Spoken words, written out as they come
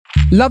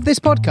Love this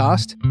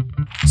podcast?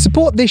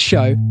 Support this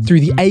show through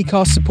the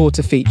Acast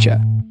supporter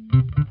feature.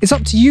 It's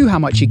up to you how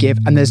much you give,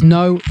 and there's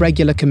no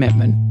regular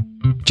commitment.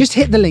 Just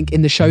hit the link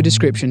in the show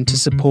description to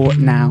support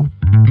now.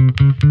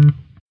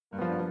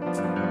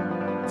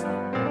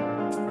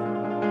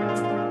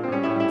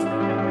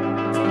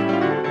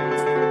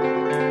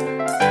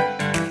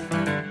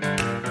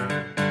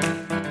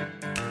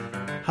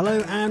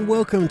 Hello and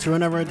welcome to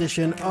another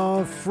edition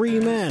of Three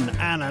Men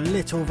and a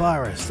Little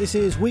Virus. This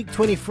is week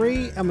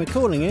 23 and we're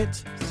calling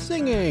it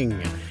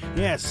Singing.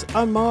 Yes,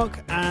 I'm Mark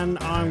and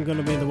I'm going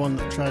to be the one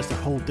that tries to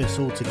hold this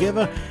all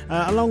together,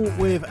 along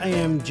with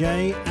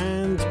AMJ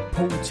and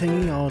Paul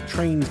Tingy, our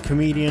trained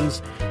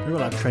comedians. They're all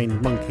like trained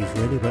monkeys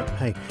really, but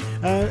hey.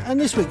 And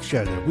this week's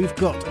show though, we've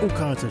got all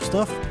kinds of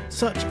stuff,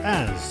 such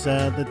as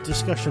the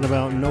discussion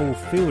about Noel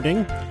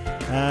Fielding,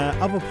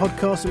 other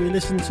podcasts that we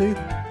listen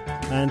to,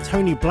 and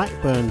Tony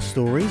Blackburn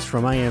stories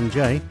from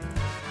AMJ,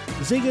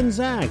 Zig and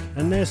Zag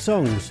and their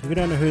songs. If you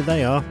don't know who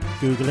they are,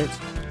 Google it.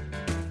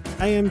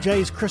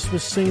 AMJ's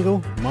Christmas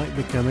single might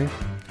be coming.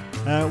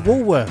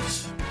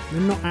 Woolworths,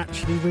 they're not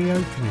actually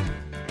reopening.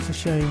 It's a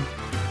shame.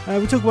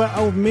 We talk about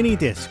old mini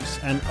discs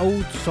and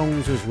old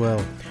songs as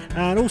well.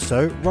 And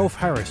also, Rolf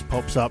Harris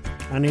pops up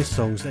and his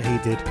songs that he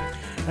did.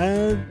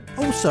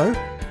 Also,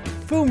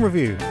 film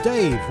review.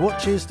 Dave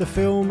watches the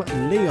film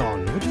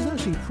Leon, which is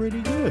actually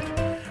pretty good.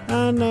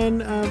 And then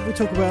we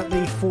talk about the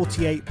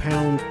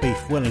 £48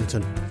 beef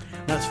Wellington.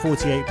 That's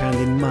 £48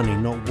 in money,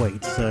 not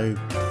weight. So,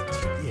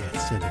 yeah,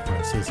 silly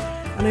prices.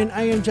 And then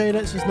AMJ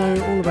lets us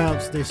know all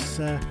about this,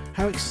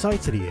 how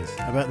excited he is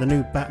about the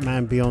new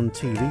Batman Beyond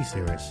TV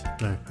series.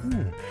 So,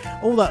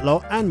 all that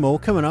lot and more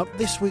coming up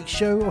this week's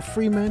show of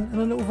Three Men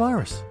and a Little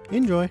Virus.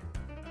 Enjoy.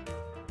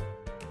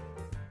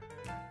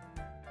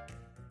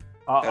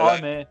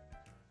 I'm here.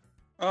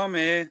 I'm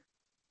here.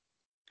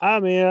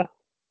 I'm here.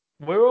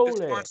 We're all This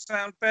here. might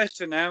sound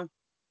better now.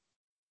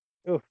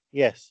 Oh,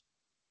 yes.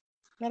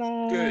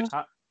 Ta-da. Good.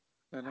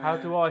 How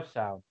do I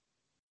sound?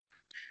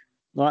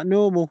 Like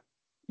normal.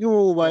 You're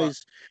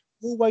always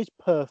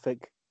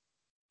perfect.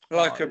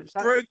 Like a is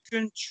that-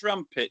 broken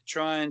trumpet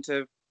trying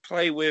to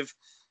play with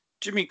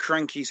Jimmy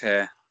Cranky's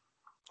hair.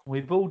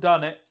 We've all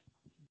done it.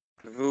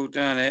 We've all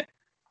done it.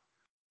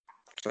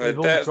 So We've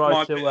all that's tried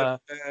my to, bit of,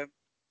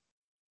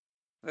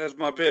 there's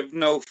my bit of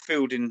Noel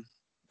Fielding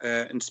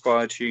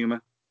inspired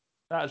humour.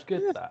 That's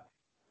good. Yeah. That.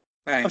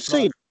 Thanks. I've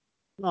seen it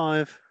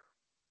live.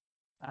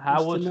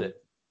 How was Mr.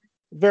 it?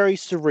 Very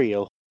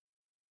surreal.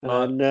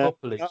 Like,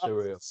 properly I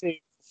surreal. see him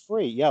for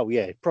free. Oh,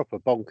 yeah, proper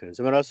bonkers.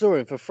 I mean, I saw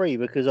him for free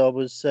because I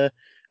was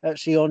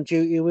actually on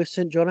duty with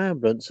St John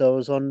Ambulance. I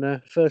was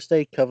on first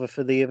aid cover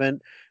for the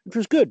event, which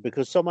was good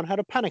because someone had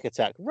a panic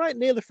attack right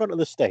near the front of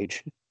the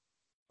stage.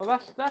 Well,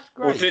 that's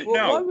great. Was it Why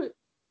Noel? would-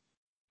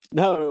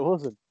 No, it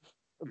wasn't.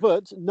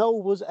 But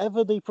Noel was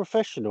ever the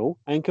professional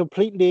and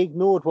completely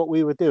ignored what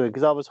we were doing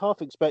because I was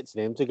half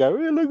expecting him to go,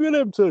 hey, look at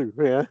them two.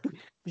 Yeah.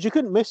 Because you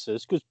couldn't miss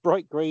us because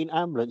bright green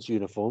ambulance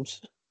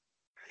uniforms.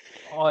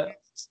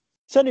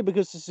 It's only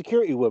because the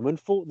security woman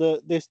thought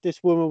that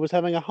this woman was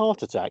having a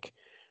heart attack.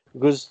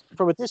 Because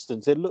from a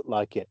distance it looked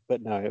like it.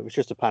 But no, it was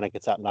just a panic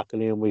attack,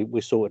 luckily, and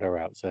we sorted her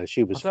out. So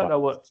she was I don't know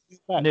what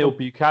fine. Neil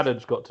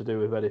Buchanan's got to do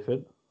with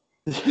anything.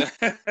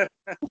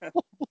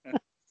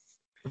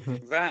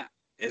 That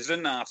is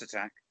an heart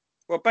attack.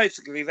 Well,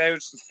 basically, they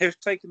was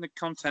taking the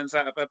contents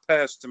out of her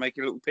purse to make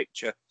a little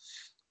picture.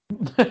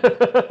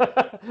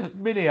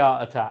 Mini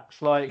heart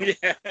attacks, like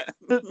Yeah.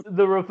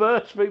 the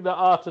reverse thing that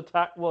heart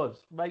attack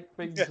was. Make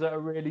things that are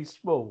really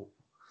small.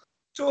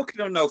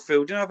 Talking of Noel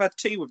Fielding, I've had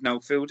tea with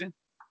Noel Fielding.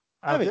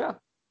 Have you? you?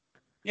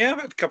 Yeah,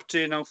 I've had a cup of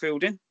tea with Noel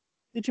Fielding.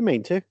 Did you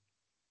mean to?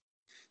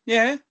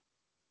 Yeah,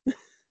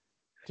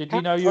 Did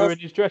you know you were in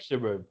his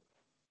dressing room?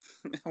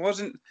 I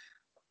wasn't.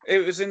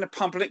 It was in a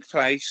public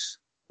place.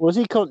 Was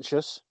he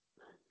conscious?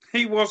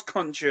 He was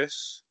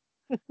conscious.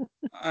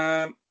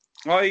 I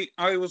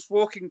was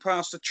walking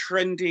past a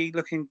trendy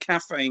looking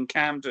cafe in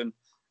Camden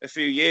a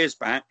few years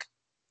back,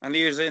 and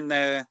he was in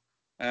there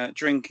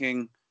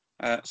drinking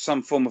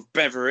some form of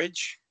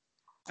beverage.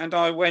 And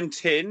I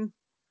went in,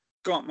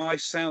 got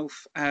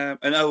myself an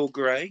Earl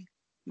Grey,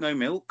 no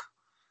milk,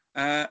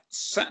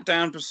 sat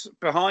down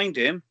behind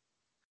him.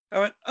 I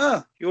went,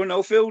 "Oh, you're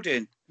Noel Fielding."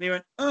 And he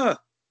went, "Oh,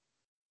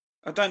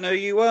 I don't know who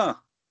you are."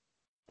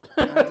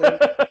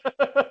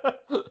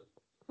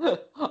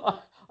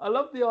 I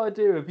love the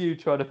idea of you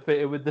trying to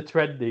fit in with the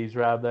trendies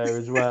round there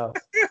as well.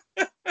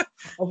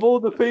 Of all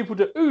the people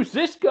to, who's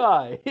this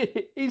guy?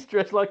 He's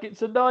dressed like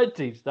it's the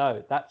 90s.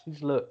 No, that's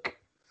his look.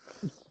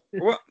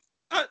 Well,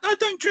 I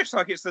don't dress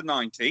like it's the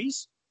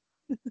 90s.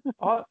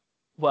 I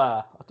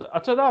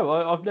don't know.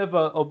 I've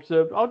never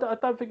observed. I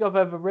don't think I've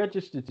ever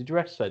registered to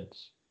dress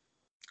sense.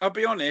 I'll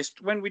be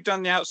honest, when we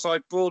done the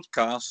outside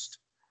broadcast,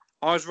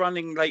 I was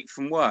running late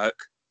from work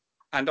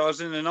and I was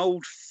in an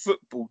old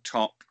football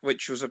top,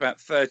 which was about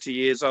 30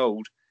 years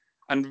old,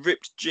 and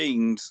ripped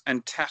jeans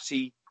and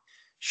tatty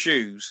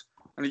shoes.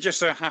 And it just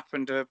so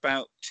happened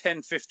about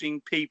 10,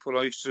 15 people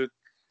I used to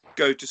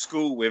go to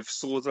school with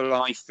saw the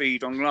live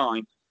feed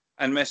online.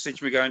 and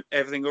messaged me going,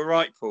 "Everything all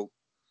right, Paul?"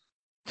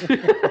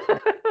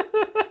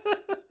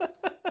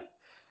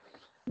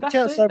 That's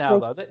it now,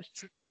 though.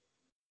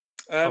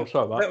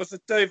 Sorry, Mark. That was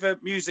the Dover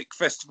Music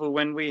Festival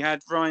when we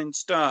had Ryan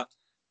Stark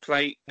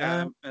play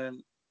a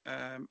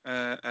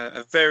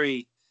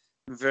very,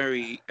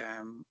 very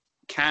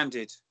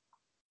candid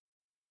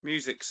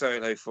music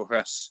solo for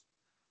us.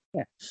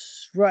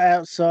 Yes, right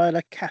outside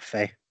a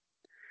cafe.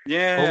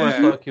 Yeah. Almost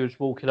like he was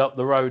walking up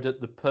the road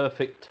at the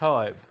perfect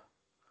time.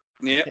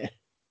 Yeah.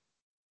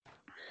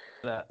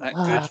 That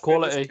Good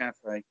quality.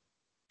 Cafe.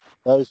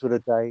 Those were the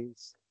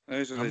days. I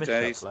miss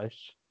that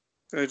place.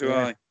 So do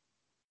I.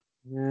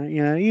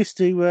 Yeah, I used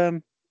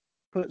to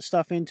put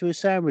stuff into his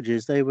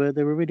sandwiches. They were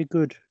really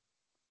good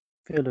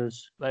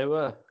fillers. They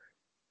were.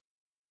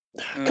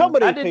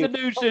 Comedy And in the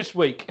news this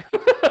week.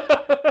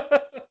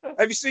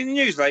 Have you seen the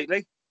news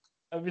lately?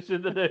 Have you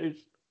seen the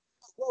news?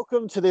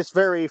 Welcome to this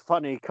very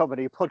funny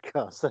comedy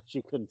podcast, as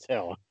you can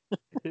tell.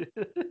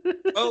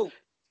 Oh,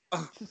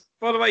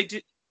 by the way,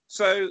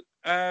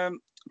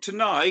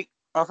 tonight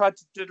I've had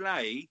to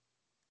delay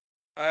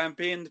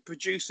being the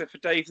producer for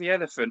Dave the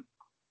Elephant.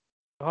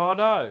 Oh,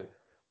 no.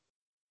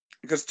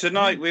 Because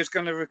tonight we're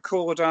going to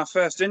record our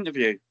first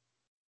interview.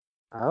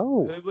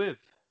 Oh. Who with?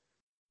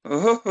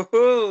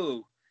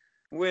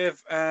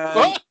 With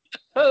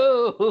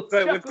Oh,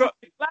 so we've got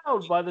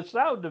loud by the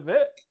sound of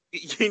it.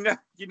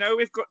 You know,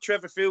 we've got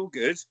Trevor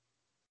Feelgood.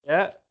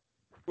 Yeah.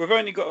 We've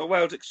only got a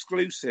world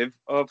exclusive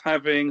of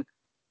having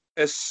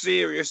a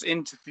serious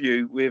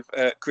interview with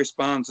Chris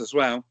Barnes as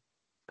well.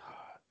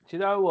 Do you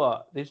know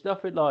what? There's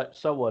nothing like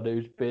someone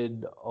who's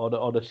been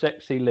on a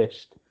sexy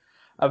list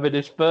having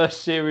his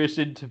first serious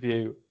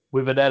interview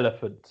with an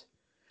elephant.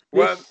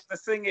 Well, the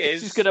thing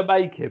is, this is going to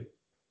make him.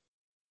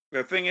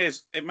 The thing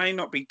is, it may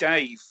not be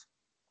Dave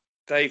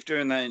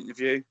doing that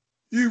interview.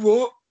 You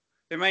what?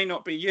 It may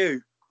not be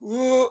you.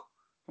 What?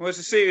 Well, it's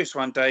a serious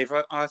one, Dave.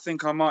 I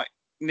think I might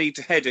need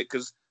to head it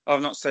because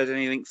I've not said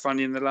anything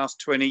funny in the last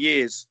 20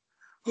 years.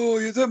 Oh,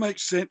 yeah, that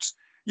makes sense.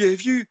 Yeah,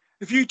 if you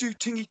do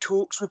Tingy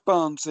Talks with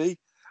Barnesy,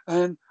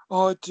 and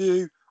I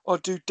do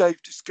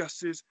Dave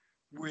Discusses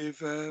with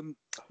Trevor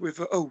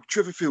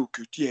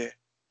Feelgood, yeah.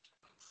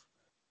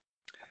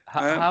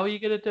 How are you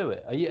going to do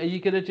it? Are you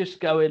going to just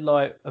go in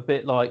like a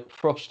bit like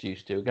Frost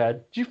used to?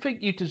 Again, do you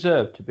think you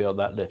deserve to be on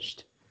that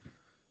list?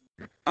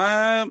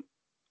 I'm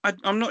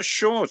not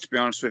sure, to be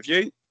honest with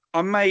you.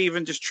 I may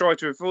even just try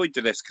to avoid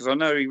the list because I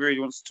know he really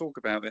wants to talk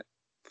about it.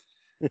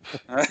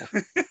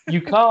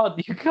 You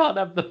can't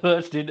have the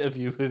first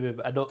interview with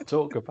him and not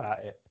talk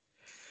about it.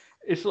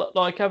 It's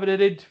like having an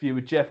interview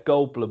with Jeff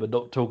Goldblum and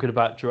not talking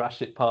about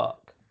Jurassic Park.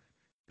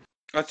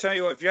 I tell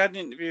you what, if you had an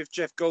interview with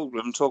Jeff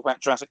Goldblum and talk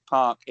about Jurassic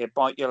Park, he'd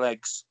bite your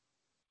legs.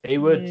 He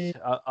would.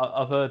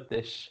 I've heard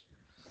this.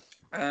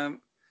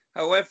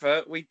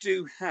 However, we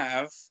do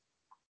have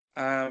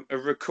a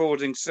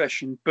recording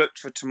session booked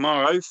for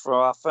tomorrow for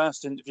our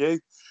first interview.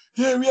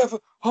 Yeah, we have.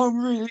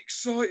 I'm really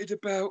excited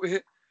about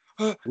it.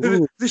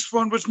 This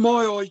one was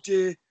my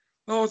idea.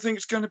 Oh, I think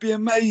it's going to be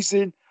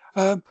amazing.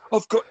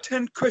 I've got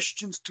 10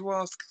 questions to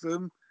ask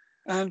them,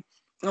 and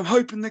I'm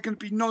hoping they're going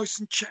to be nice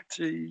and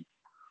chatty.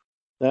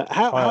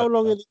 How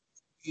long are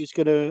you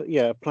going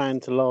to plan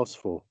to last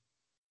for?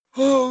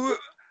 Oh,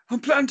 I'm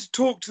planning to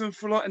talk to them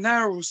for like an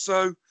hour or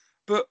so,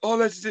 but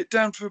I'll edit it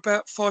down for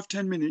about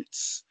 5-10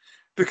 minutes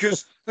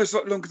because that's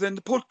like longer than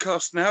the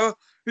podcast now.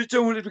 We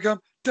don't want it to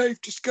become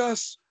Dave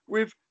Discuss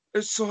with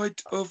a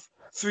side of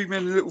Three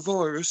Men and a Little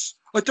Virus.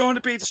 I don't want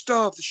to be the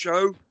star of the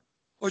show.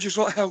 I just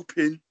like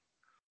helping.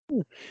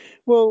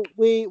 Well,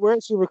 we're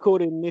actually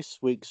recording this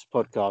week's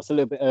podcast a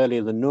little bit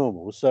earlier than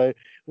normal, so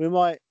we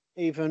might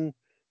even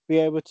be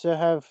able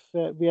to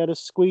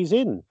squeeze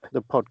in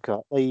the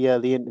podcast,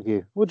 the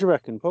interview. What do you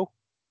reckon, Paul?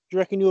 Do you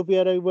reckon you'll be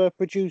able to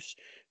produce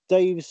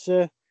Dave's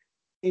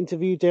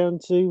interview down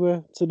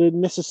to the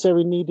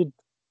necessary needed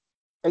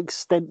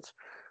extent?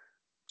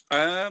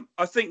 I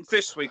think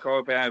this week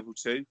I'll be able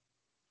to,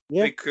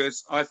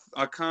 because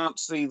I can't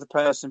see the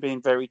person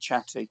being very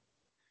chatty.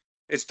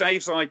 It's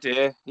Dave's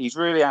idea. He's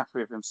really happy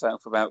with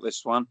himself about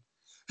this one.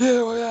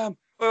 Yeah, I am.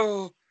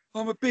 Oh,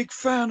 I'm a big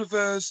fan of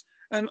hers,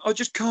 and I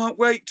just can't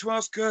wait to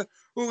ask her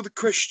all the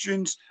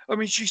questions. I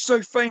mean, she's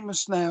so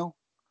famous now.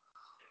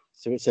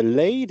 So it's a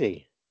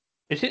lady.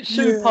 Is it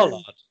Sue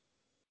Pollard?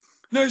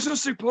 No, it's not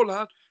Sue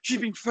Pollard.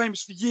 She's been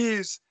famous for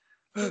years.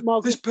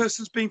 This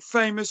person's been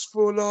famous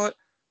for like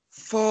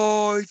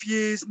 5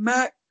 years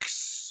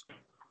max.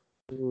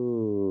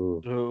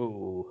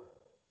 Ooh.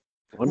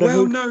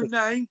 Well-known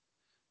name.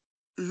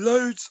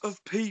 Loads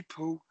of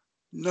people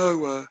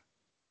know her.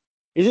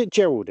 Is it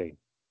Geraldine?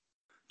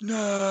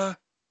 Nah.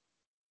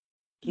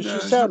 Does no,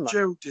 she sound not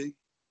Geraldine.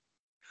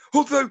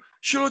 Although,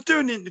 shall I do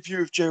an interview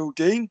with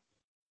Geraldine?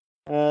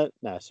 No,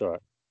 it's all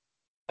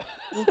right.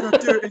 We're going to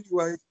do it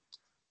anyway.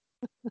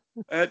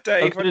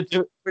 Dave,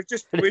 we've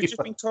just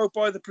been told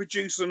by the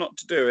producer not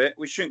to do it.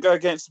 We shouldn't go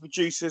against the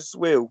producer's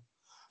will.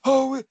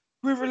 Oh,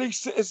 we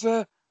released it as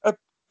a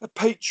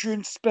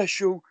Patreon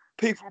special.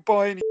 People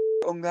buy any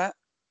on that.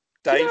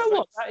 Dave, you know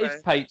what? That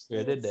is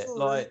Patreon, isn't it?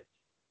 Like,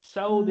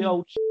 Sell the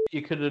old shit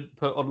you couldn't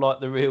put on like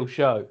the real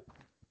show.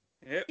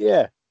 Yep.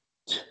 Yeah.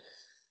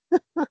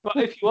 But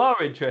if you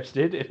are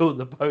interested in all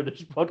the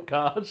bonus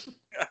podcasts,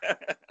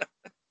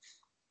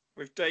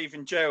 With Dave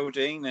and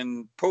Geraldine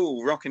and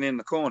Paul rocking in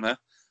the corner,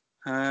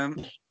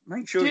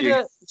 make sure Did,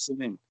 you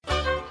listen in.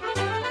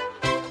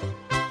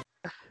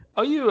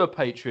 are you a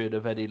patron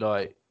of any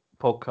like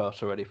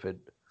podcasts or anything?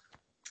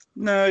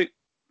 No,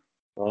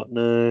 Oh,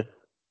 no.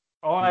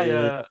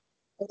 I'm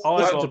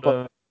Listen to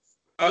on.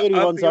 Only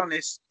I'll ones be up-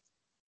 honest.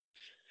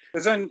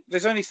 There's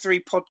only 3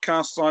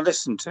 podcasts I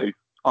listen to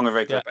on a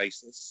regular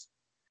basis.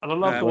 And I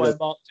love the well, way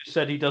Mark just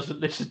said he doesn't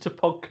listen to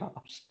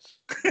podcasts.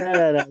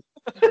 No.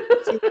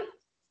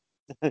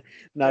 No,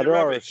 They're there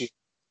are a rubbish. few.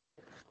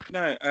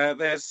 No,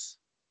 there's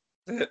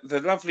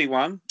the lovely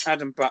one,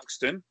 Adam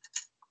Buxton,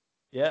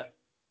 Yeah.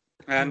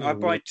 and I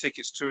buy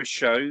tickets to a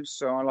show,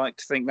 so I like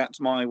to think that's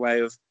my way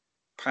of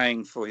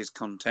paying for his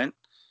content.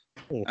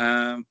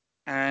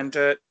 And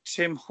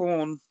Tim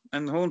Horn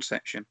and the Horn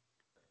Section,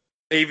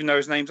 even though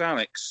his name's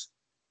Alex,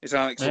 it's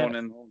Alex Horn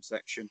and the Horn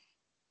Section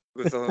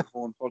with the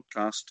Horn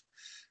Podcast.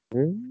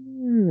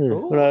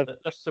 Ooh, Well,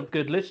 that's some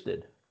good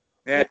listening.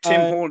 Yeah,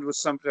 Tim Horn was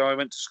somebody I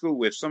went to school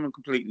with, someone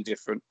completely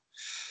different.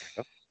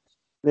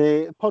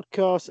 the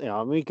podcast,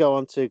 yeah, we go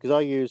on to, because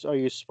I use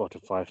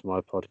Spotify for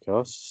my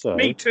podcast. So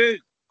Me too.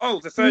 Oh,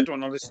 the third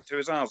one I listen to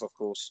is ours, of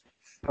course.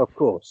 of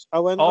course.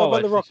 Oh, and Oh,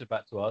 about it's listened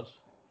back to us.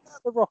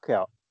 the rock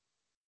out.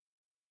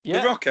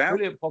 Yeah, The Rock Out.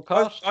 brilliant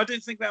podcast. I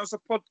didn't think that was a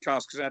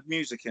podcast because it had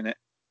music in it.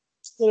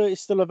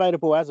 It's still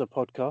available as a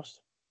podcast.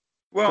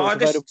 Well, So I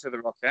it's listen to the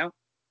Rock Out,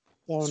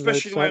 Download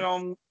especially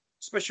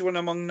site. when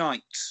I'm on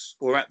nights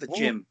or at the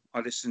gym.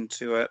 I listen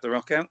to the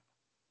Rock Out.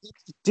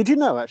 Did you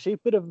know, actually,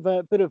 bit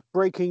of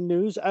breaking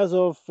news as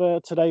of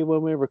today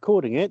when we're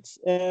recording it,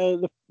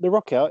 the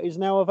Rock Out is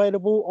now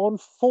available on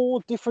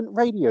 4 different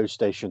radio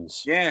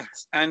stations.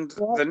 Yes, and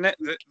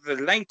the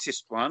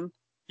latest one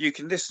you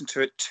can listen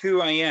to at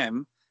 2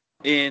 a.m.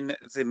 in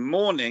the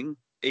morning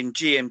in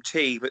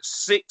GMT, but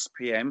 6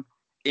 p.m.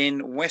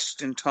 in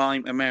Western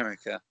Time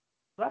America.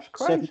 That's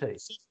 7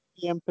 crazy.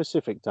 p.m.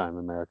 Pacific Time,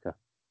 America.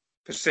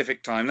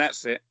 Pacific Time,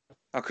 that's it.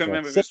 I couldn't Yeah,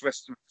 remember if it's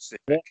Western or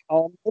Pacific.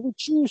 On every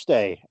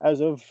Tuesday as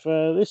of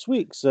this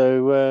week.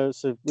 So when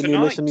you're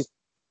Tonight.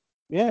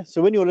 listening,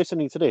 so when you're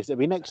listening to this, it'll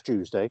be next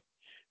Tuesday.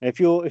 And if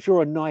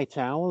you're a night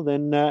owl,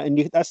 then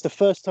that's the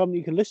first time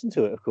you can listen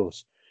to it, of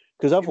course.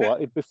 Because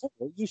otherwise, before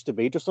it used to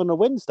be just on a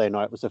Wednesday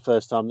night was the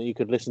first time that you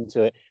could listen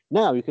to it.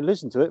 Now you can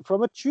listen to it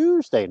from a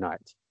Tuesday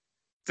night.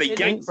 The It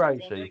Gates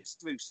ain't crazy.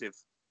 exclusive.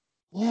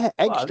 Yeah,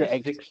 Wow, extra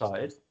this is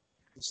excited.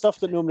 stuff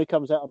that normally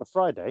comes out on a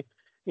Friday.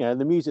 The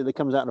music that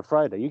comes out on a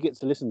Friday, you get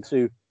to listen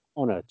to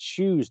on a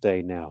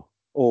Tuesday now,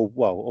 or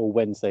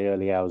Wednesday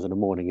early hours in the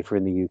morning if you're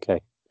in the UK.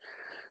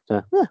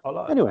 So I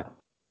like anyway, that.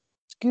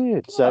 it's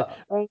good. So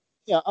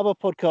other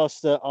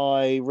podcasts that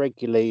I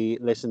regularly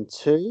listen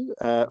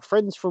to,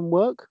 Friends from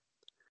Work,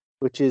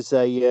 which is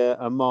a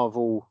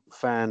Marvel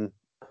fan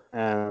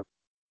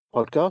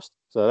podcast.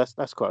 So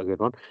that's quite a good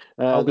one.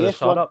 I'm the going to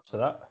sign F1 up to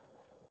that.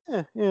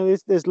 Yeah.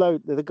 There's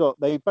loads.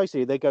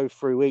 They go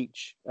through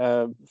each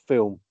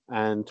film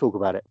and talk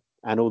about it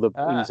and all the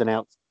ins and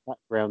outs,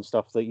 background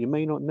stuff that you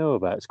may not know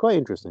about. It's quite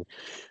interesting.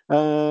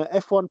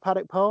 F1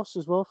 Paddock Pass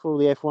as well for all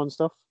the F1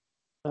 stuff.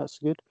 That's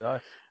good.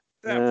 Nice.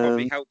 That'll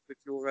probably help with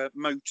your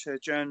motor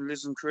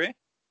journalism career.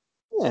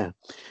 Yeah.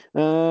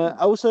 I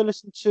also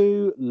listen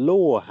to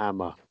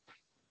Lawhammer,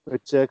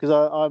 because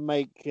I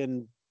make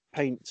and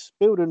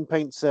build and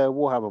paint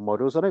Warhammer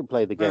models. I don't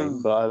play the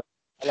game, but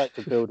I like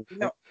to build.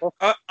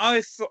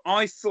 I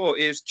thought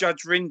it was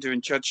Judge Rinder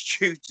and Judge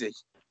Judy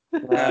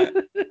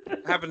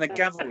having a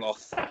gavel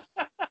off.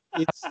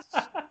 It's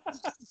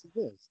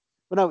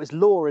but no, it's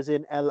Lore as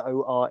in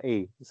Lore.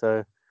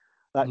 So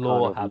that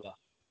Law kind of, Hammer.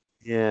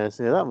 yeah.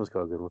 So that was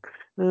quite a good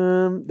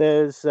one.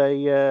 There's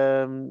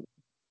a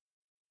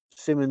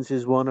Simmons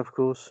is one, of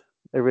course.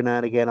 Every now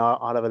and again,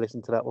 I'll have a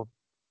listen to that one.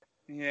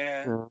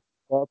 Yeah.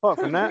 But apart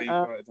from that,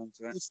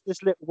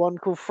 this little one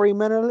called Three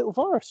Men and a Little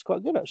Virus,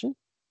 quite good actually.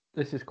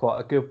 This is quite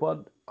a good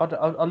one.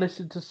 I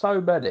listen to so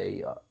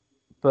many,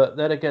 but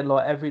then again,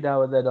 like every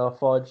now and then I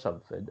find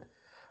something.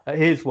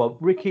 Here's one: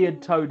 Ricky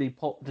and Tony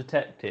Pop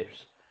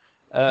Detectives.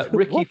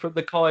 Ricky from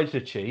the Kaiser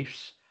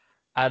Chiefs,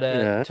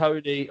 and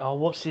Tony. Oh,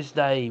 what's his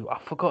name?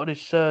 I've forgotten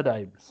his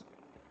surnames.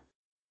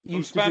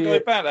 Used to be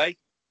Ballet.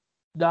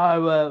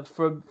 No,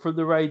 from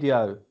the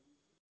radio.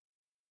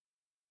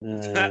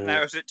 That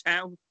narrows it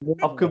down.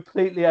 I've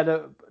completely had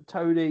a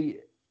Tony.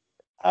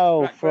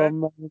 Oh,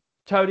 Blackburn.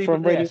 Tony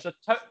from yeah,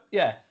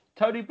 Radio-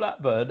 Tony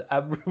Blackburn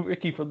and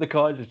Ricky from the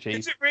Kaiser Chiefs.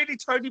 Is it really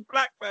Tony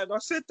Blackburn? I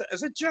said that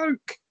as a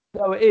joke.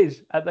 No, it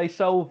is, and they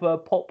solve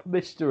pop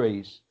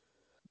mysteries.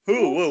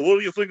 Oh, well, what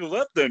do you think of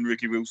that then,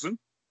 Ricky Wilson?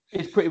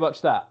 It's pretty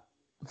much that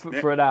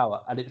for an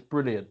hour, and it's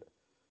brilliant.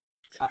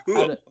 I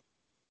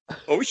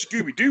wish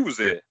Scooby Doo was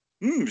there.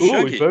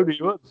 Shaggy. If only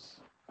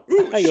once.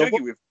 Shaggy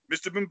with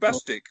Mr.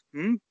 Bombastic.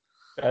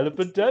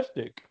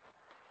 Fantastic.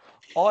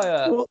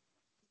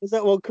 Is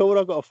that one called?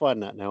 I've got to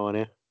find that now on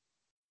here.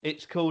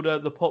 It's called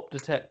The Pop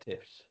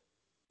Detectives.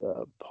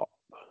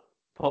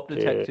 Pop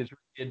Detectives,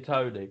 Ricky and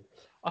Tony.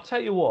 I'll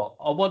tell you what,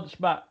 I once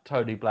met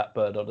Tony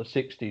Blackburn on a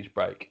 60s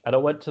break, and I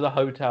went to the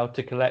hotel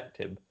to collect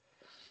him.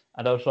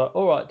 And I was like,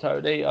 all right,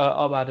 Tony,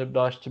 I'm Adam,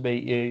 nice to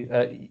meet you.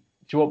 Do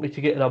you want me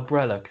to get an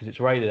umbrella because it's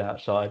raining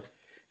outside?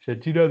 He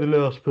said, do you know the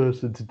last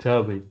person to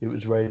tell me it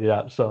was raining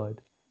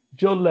outside?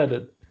 John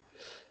Lennon.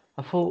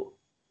 I thought...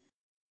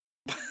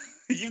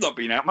 You've not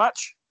been out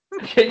much.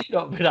 You've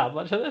not been out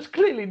much. And that's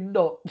clearly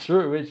not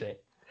true, is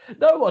it?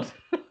 No one...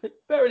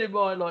 Bearing in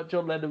mind, like,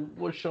 John Lennon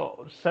was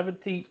shot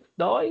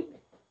 79?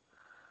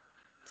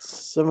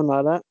 Something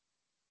like that.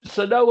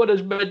 So no one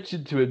has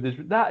mentioned to him this.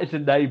 That is a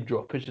name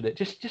drop, isn't it?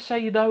 Just say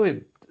you know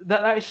him.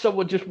 That is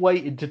someone just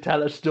waiting to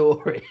tell a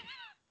story.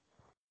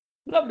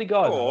 Lovely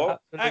guy. Or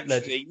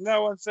actually,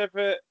 no one's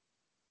ever.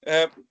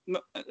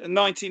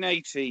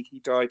 1980, he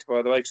died.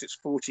 By the way, because it's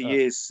 40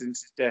 years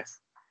since his death.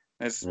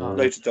 There's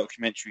loads of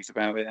documentaries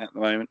about it at the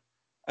moment.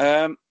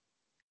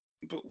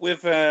 But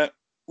with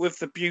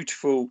the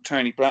beautiful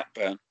Tony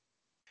Blackburn,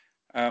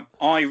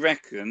 I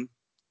reckon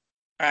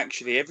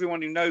actually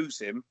everyone who knows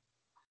him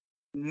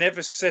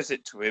never says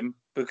it to him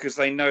because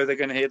they know they're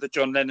going to hear the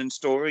John Lennon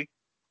story.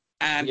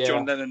 And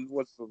John Lennon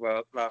was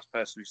the last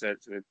person who said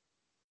it to him.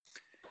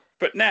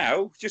 But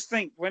now, just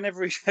think,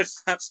 whenever he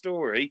says that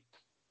story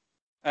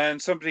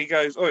and somebody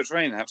goes, oh, it's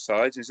raining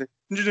outside, and he says,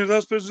 did you know the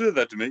last person said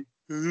that to me?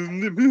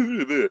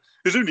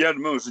 It's only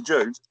Adam Morrison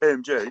Jones,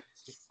 MJ.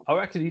 I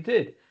reckon he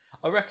did.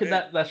 I reckon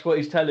that's what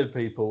he's telling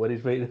people when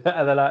he's meeting.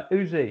 And they're like,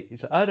 who's he?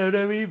 He's like, I don't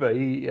know either.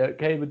 He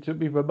came and took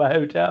me from my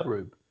hotel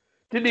room.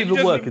 Didn't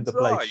even work in the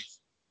place.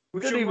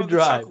 Didn't even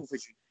drive.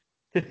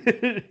 Get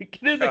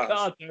in the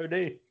car,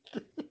 Tony.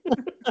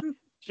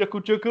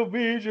 Chuckle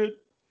vision.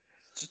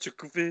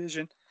 Chuckle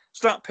vision.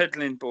 Start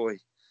peddling, boy.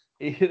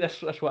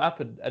 That's what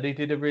happened. And he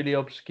did a really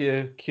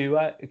obscure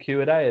Q&A,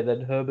 and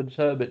then Herman's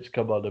Hermits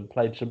come on and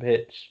played some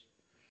hits.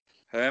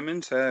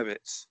 Herman's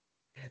Hermits.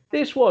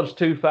 This was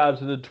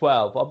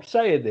 2012. I'm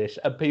saying this,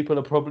 and people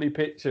are probably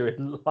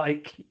picturing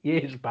like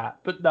years back,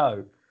 but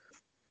no.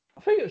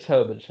 I think it was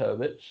Herman's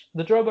Hermits.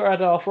 The drummer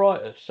had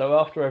arthritis, so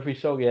after every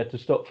song he had to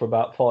stop for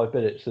about 5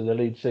 minutes, and the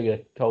lead singer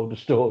told the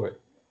story.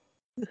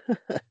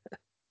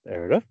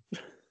 Fair enough.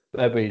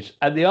 Memories.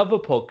 And the other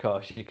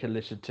podcast you can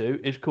listen to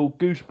is called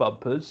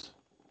Goosebumpers.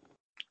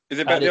 Is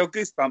it about the old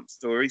Goosebump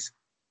stories?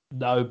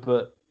 No,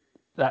 but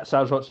that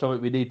sounds like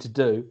something we need to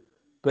do.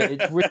 But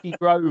it's Ricky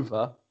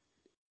Grover,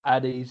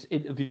 and he's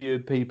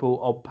interviewing people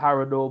on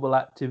paranormal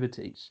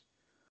activities.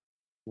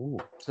 Ooh.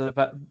 So they've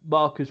got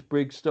Marcus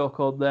Brigstock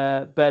on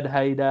there, Ben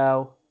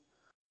Haydell.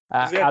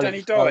 Has he had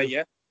Danny Dyer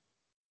yet?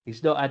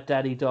 He's not had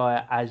Danny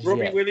Dyer as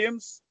Robbie yet.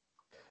 Williams?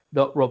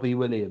 Not Robbie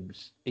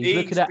Williams. He's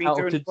looking at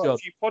Elton John. A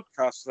few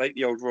podcasts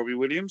lately, old Robbie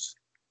Williams.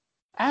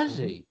 Has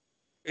he?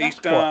 He's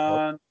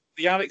done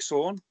the Alex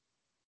Horn.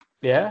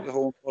 Yeah. The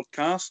Horn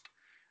podcast.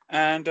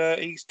 And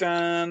he's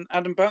done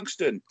Adam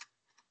Buxton.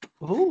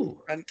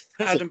 Ooh. And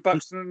Adam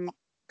Buxton,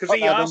 because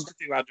he asked to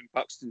do Adam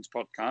Buxton's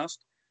podcast.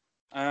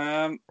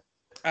 And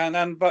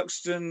Adam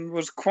Buxton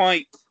was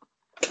quite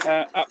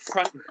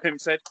upfront with him,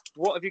 said,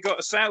 what have you got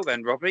to sell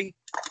then, Robbie?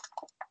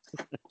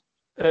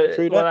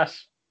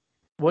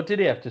 What did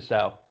he have to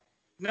sell?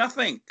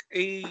 Nothing.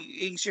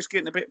 He's just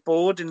getting a bit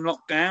bored in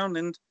lockdown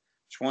and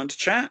just wanted to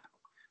chat.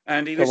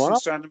 And he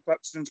listens to Adam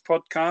Buxton's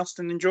podcast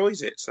and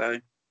enjoys it. So,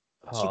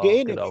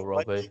 good old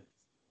Robbie.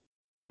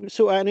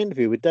 Sort out an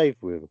interview with Dave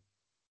with him.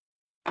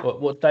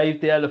 What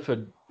Dave the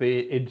Elephant be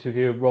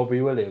interviewing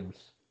Robbie Williams?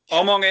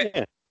 I'm on it.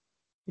 Yeah.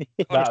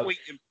 I'll tweet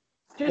him.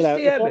 Just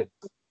DM him.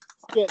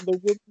 Get the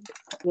woman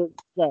that's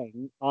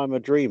saying I'm a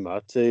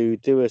dreamer to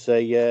do us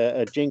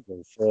a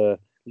jingle for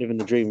Living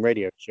the Dream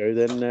radio show,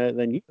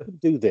 then you can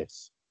do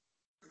this.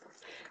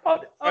 I'll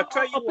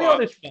be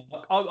honest,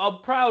 Mark,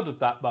 I'm proud of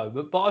that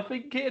moment, but I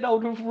think getting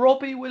hold of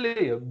Robbie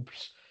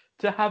Williams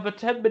to have a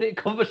 10-minute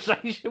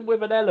conversation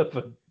with an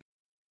elephant.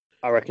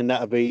 I reckon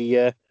that'd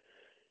be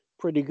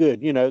pretty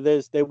good. You know,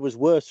 there was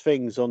worse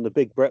things on the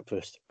Big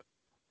Breakfast.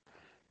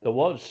 There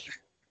was.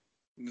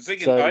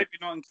 Zig and I hope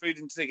you're not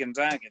including Zig and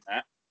Zag in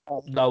that.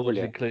 No one's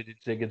included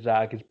Zig and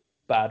Zag as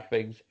bad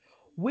things.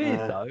 Weird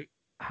though,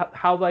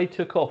 how they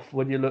took off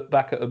when you look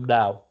back at them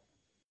now.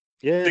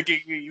 Yeah.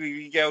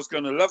 The girl's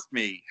gonna love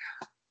me.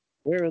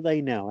 Where are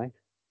they now,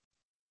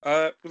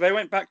 eh? They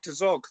went back to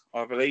Zog,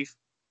 I believe.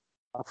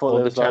 I thought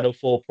or the Channel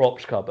 4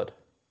 props cupboard.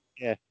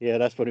 Yeah,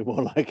 that's probably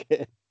more like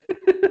it.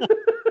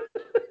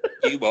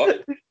 You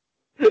what?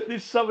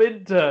 There's some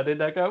intern in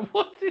there going,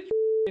 what's this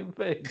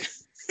thing?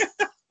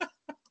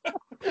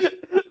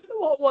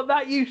 What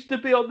that used to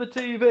be on the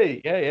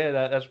TV? Yeah,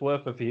 that's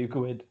worth a few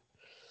quid.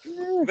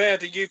 Yeah. They're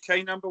the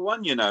UK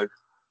 #1, you know.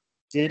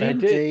 Did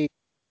indeed.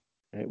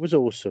 It was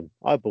awesome.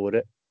 I bought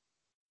it.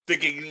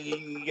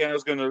 The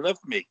girl's gonna love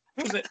me.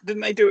 Wasn't it?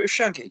 Didn't they do it with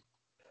Shaggy?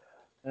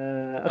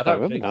 I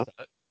don't remember now.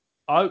 So.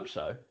 I hope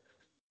so.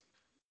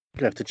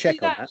 You'll have to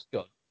check on that.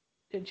 Do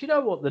you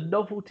know what? The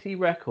novelty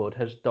record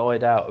has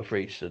died out of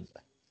recent.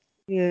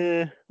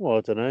 Yeah, well,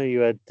 I don't know.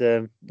 You had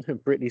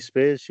Britney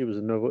Spears. She was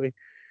a novelty.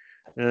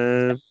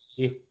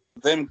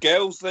 Them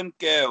girls.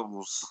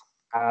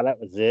 that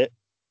was it.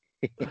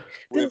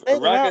 with they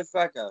have an Ragga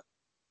Zagga.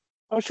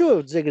 I'm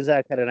sure Zig and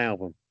Zag had an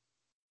album.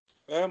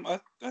 I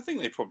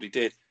think they probably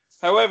did.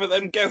 However,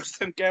 them girls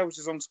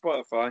is on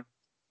Spotify.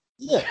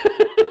 Yeah.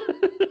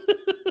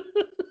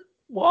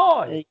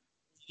 Why?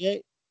 Yeah,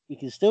 you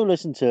can still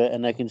listen to it,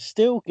 and they can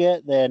still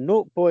get their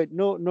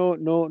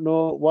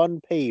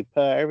 0.00001p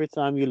per every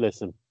time you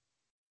listen.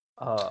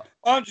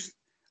 I'm just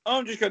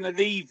going to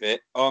leave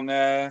it on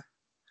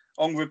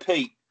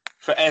repeat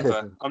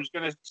forever. I'm just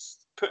going to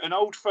put an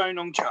old phone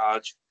on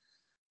charge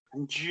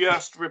and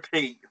just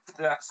repeat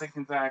that Zig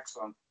and Zag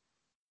song.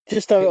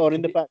 Just have it on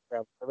in the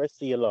background for the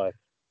rest of your life.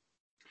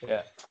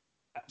 Yeah.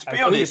 To be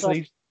honest,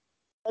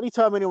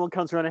 anytime anyone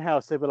comes around the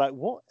house, they'll be like,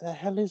 "What the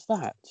hell is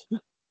that?"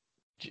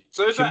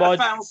 So is that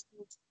 1,000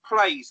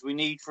 plays we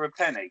need for a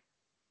penny?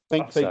 I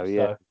think so.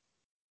 Yeah.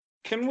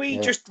 Can we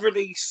just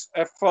release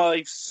a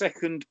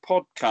 5-second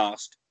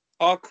podcast?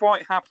 I'll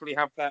quite happily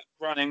have that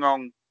running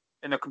on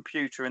in a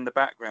computer in the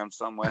background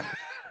somewhere.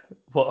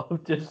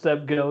 What? Just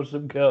them girls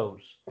and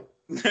girls?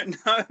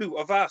 No,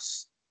 of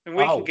us. And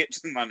we can get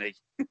some money.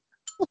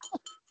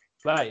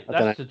 Mate,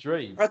 that's a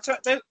dream.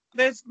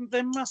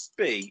 There must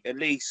be at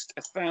least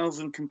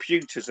 1,000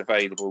 computers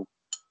available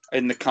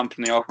in the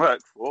company I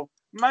work for.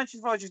 Imagine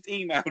if I just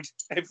emailed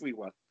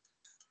everyone.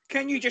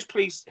 Can you just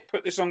please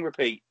put this on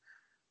repeat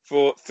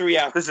for 3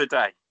 hours a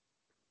day?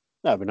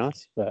 That'd be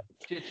nice. But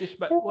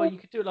Well, you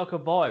could do it like a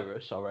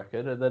virus, I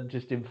reckon, and then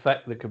just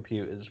infect the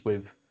computers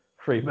with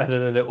 3 men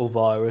and a little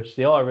virus.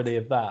 The irony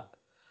of that.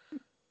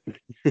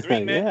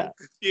 3 men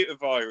computer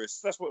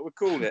virus. That's what we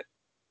call it.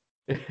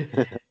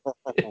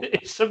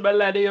 It's a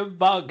millennium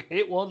bug.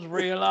 It was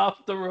real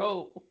after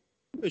all.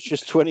 It's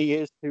just 20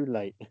 years too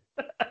late.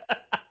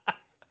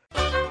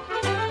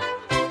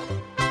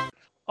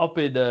 I've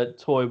been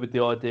toying with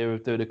the idea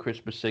of doing a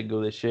Christmas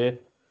single this year.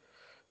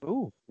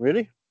 Oh,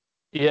 really?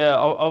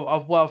 Yeah,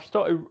 I've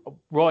started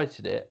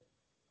writing it,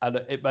 and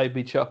it made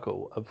me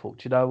chuckle. And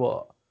thought, you know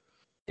what?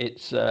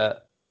 It's I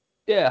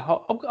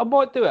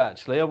might do it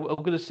actually. I'm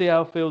going to see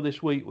how I feel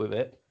this week with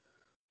it.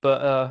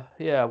 But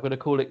I'm going to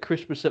call it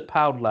Christmas at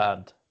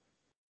Poundland.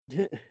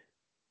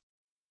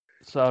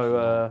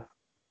 So,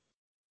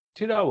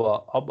 do you know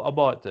what? I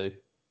might do.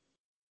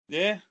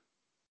 Yeah.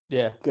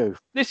 Yeah. Go.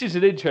 This is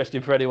an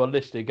interesting for anyone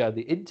listening.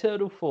 The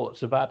internal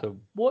thoughts of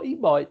Adam. What he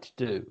might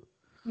do.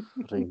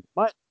 What he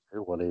might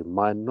do. What he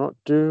might not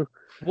do.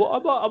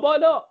 What I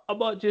might not. I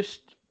might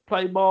just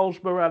play Miles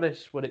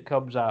Morales when it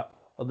comes out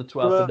on the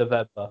 12th of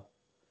November.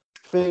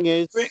 Thing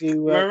is, Rick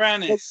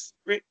Moranis.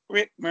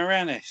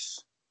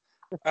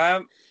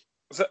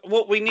 So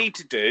what we need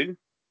to do.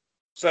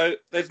 So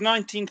there's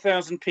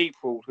 19,000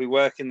 people who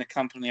work in the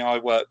company I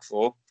work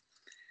for.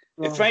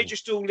 If they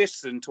just all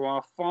listen to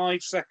our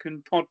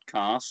 5-second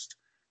podcast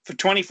for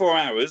 24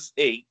 hours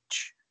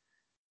each,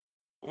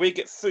 we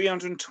get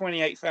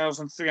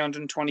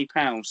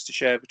 £328,320 to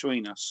share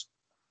between us.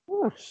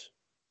 Nice.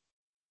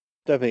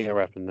 Don't think it'll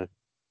happen though.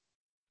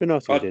 Be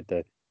nice if we did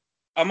though.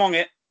 I'm on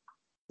it.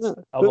 Yeah.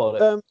 I'm on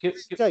it.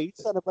 Okay, you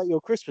said about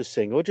your Christmas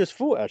single. I just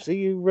thought actually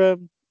you're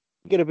going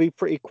to be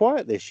pretty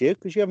quiet this year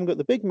because you haven't got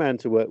the big man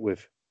to work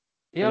with.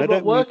 Yeah, I'm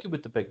not working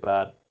with the big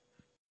man.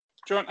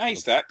 Do you want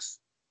A-Stacks?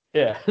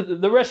 Yeah,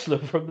 the wrestler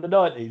from the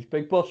 90s,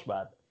 Big Boss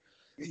Man.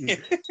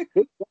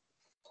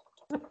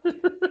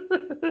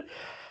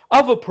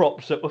 Other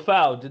props that were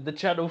found in the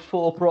Channel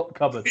 4 prop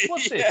cupboard.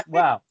 What's this?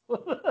 Wow.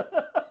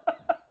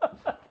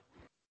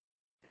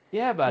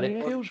 Yeah, man,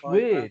 it feels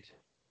weird.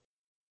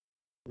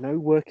 No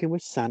working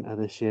with Santa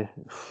this year.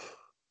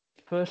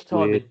 First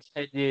time in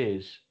 10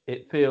 years.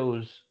 It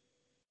feels...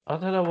 I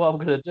don't know what I'm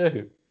going to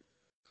do.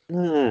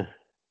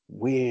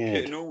 Weird.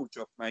 Get an all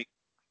job, mate.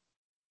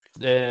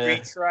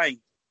 Yeah.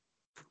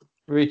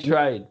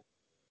 Retrain.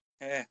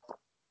 Yeah.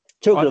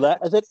 Talking of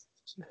that, has it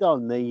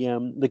done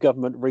the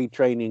government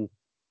retraining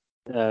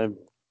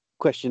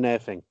questionnaire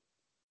thing?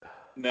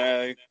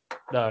 No.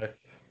 No,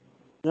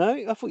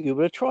 I thought you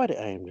would have tried it,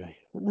 AMJ.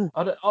 No.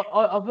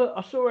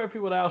 I saw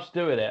everyone else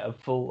doing it and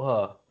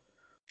thought,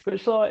 but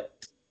it's like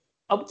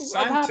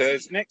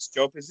Santa's next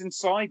job is in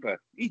cyber.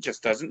 He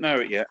just doesn't know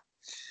it yet.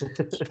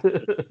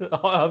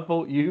 I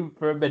thought you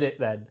for a minute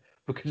then,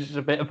 because it's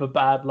a bit of a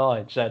bad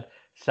line, said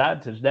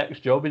Santa's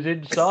next job is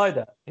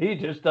insider. He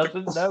just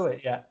doesn't know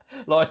it yet.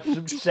 Like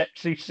some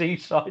sexy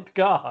seaside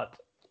guard.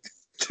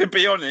 To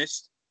be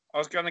honest, I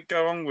was going to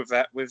go on with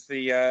that with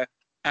the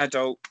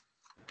adult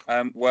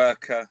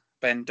worker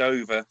bend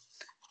over.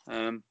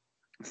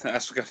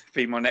 That's going to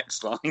be my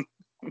next line.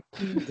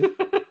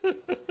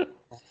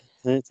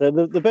 So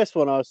the best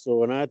one I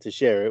saw, and I had to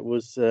share it,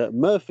 was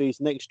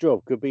Murphy's next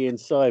job could be in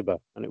cyber,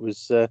 and it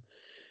was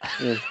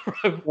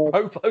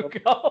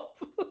RoboCop.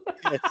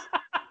 Yes.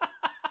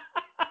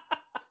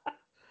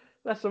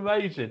 That's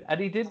amazing, and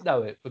he didn't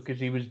know it because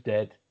he was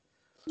dead.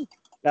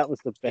 That was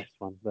the best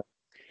one. But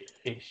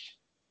Ish.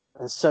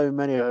 there's so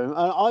many of them.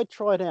 I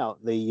tried out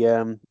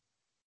the.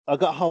 I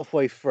got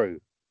halfway through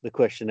the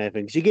questionnaire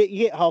thing. 'Cause you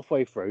get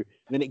halfway through,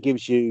 and then it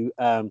gives you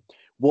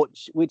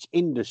which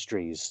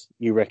industries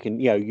you reckon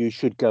you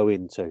should go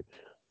into.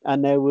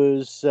 and there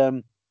was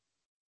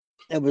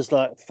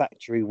like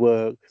factory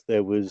work,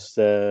 there was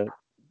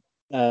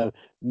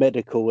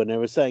medical, and there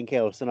was something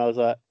else, and I was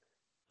like,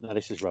 no,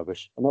 this is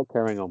rubbish. I'm not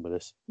carrying on with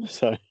this.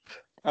 So,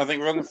 I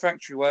think wrong with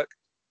factory work.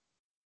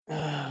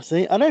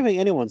 see, I don't think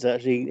anyone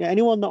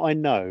that I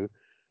know.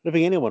 I don't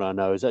think anyone I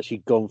know has actually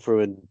gone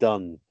through and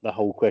done the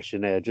whole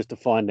questionnaire just to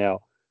find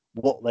out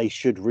what they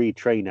should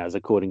retrain as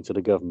according to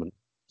the government.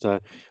 So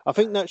I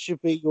think that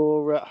should be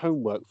your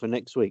homework for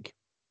next week.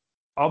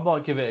 I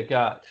might give it a go,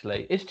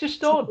 actually. It's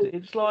just odd.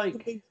 It's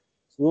like... You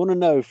want to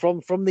know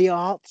from the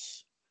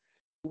arts?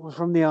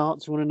 From the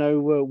arts, you want to know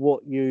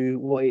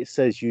what it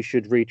says you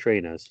should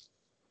retrain as?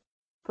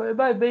 But it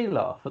made me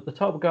laugh at the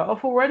time. I go,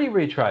 I've already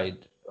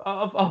retrained.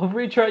 I've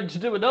retrained to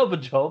do another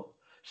job,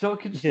 so I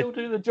can still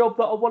do the job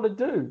that I want to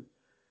do.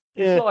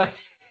 It's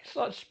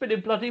like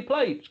spinning bloody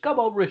plates. Come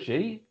on,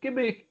 Rishi, give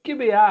me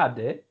a hand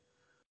here.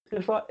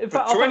 It's like, in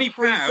fact, I've had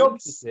 3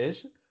 jobs this year.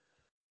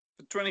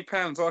 For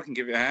 £20, I can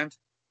give you a hand.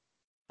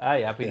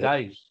 Hey, happy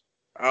days.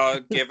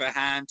 I'll give a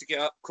hand to get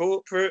up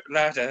corporate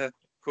ladder.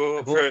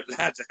 Corporate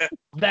ladder.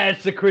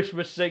 There's the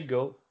Christmas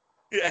single.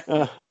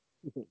 Yeah.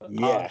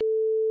 Yeah.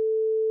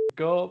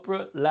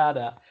 Corporate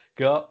ladder.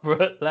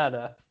 Corporate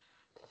ladder.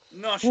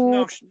 Nosh,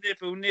 nosh,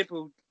 nibble,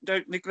 nibble.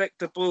 Don't neglect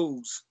the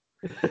balls.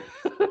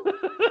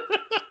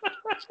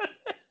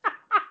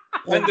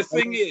 And the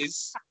thing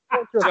is,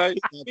 so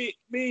me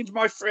and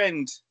my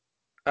friend,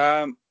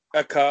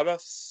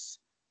 Carlos,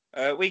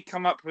 we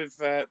come up with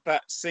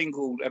that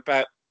single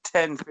about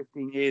 10,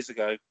 15 years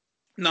ago.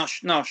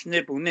 Nosh, nosh,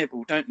 nibble,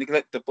 nibble, don't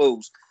neglect the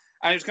balls.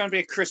 And it was going to be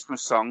a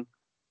Christmas song,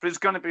 but it was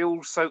going to be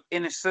all so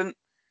innocent.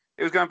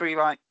 It was going to be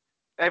like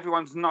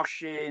everyone's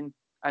noshing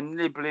and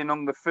nibbling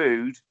on the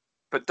food,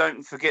 but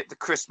don't forget the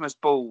Christmas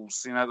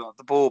balls, you know, like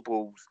the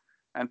baubles,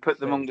 and put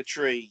them on the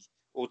tree,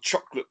 or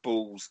chocolate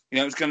balls. You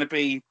know, it's going to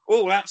be,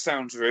 oh, that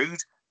sounds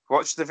rude.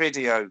 Watch the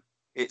video.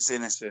 It's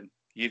innocent.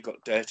 You've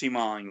got dirty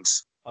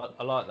minds.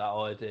 I like that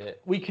idea.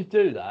 We could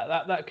do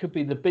that. That could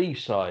be the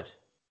B-side.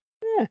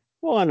 Yeah,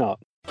 why not?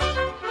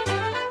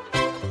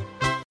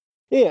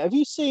 Yeah, have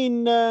you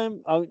seen?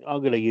 I'm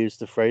going to use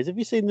the phrase. Have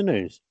you seen the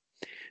news?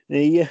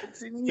 Seen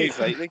the news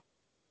lately?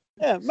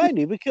 Yeah,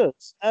 mainly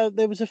because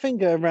there was a thing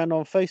going around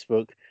on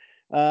Facebook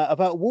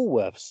about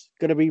Woolworths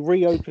going to be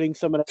reopening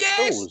some of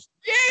their stores.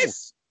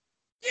 Yes.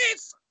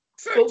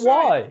 So But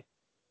why?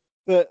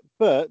 But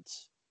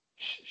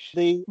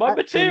my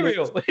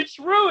material, it's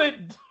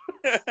ruined.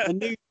 The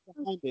news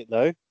behind it,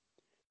 though,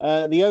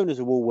 the owners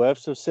of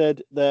Woolworths have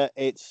said that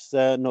it's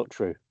not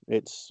true.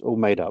 It's all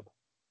made up.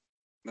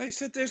 They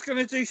said there's going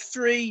to do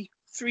three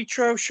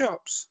trial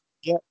shops.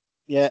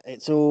 Yeah,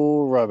 it's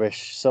all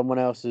rubbish. Someone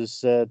else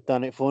has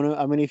done it for them.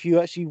 I mean, if you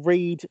actually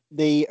read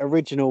the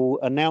original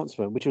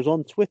announcement, which was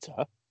on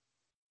Twitter,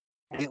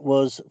 it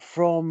was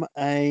from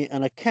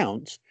an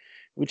account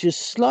which is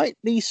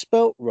slightly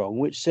spelt wrong,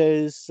 which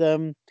says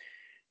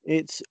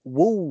it's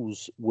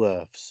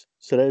Woolsworths.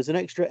 So there's an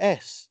extra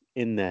S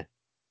in there.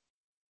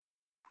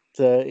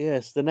 So,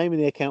 yes, the name of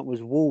the account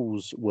was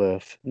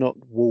Woolsworth, not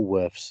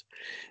Woolworths.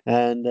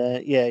 And,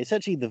 it's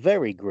actually the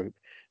Very Group.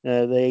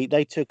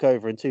 They took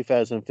over in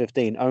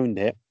 2015, owned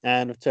it,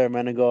 and have turned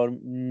around and gone,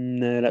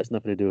 no, that's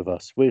nothing to do with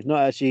us. We've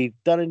not actually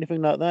done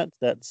anything like that.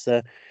 That's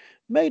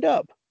made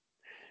up.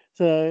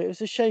 So it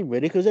was a shame,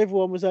 really, because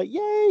everyone was like,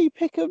 yay,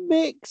 pick a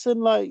mix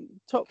and like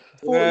top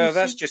 40. Well,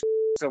 that's just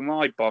on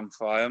my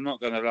bonfire, I'm not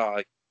going to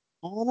lie.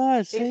 Oh,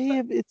 no,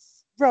 see,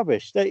 it's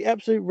rubbish. They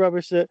absolute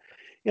rubbish that,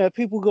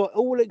 people got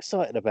all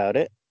excited about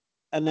it,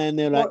 and then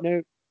they're like,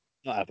 no,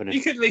 not happening.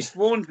 You could at least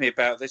warn me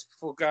about this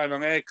before going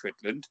on air,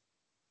 Cridland.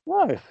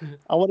 No,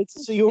 I wanted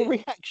to see your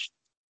reaction.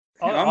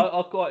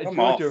 I quite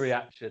enjoyed your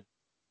reaction.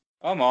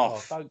 I'm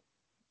off. Oh,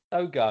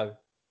 don't go.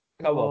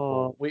 Come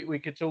on. We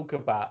could talk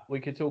about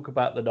the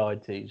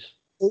 90s.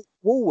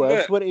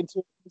 Woolworths went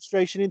into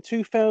administration in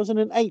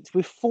 2008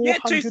 with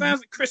 400. Yeah,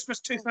 Christmas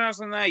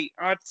 2008.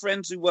 I had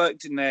friends who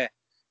worked in there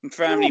and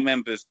family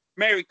members.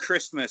 Merry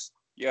Christmas.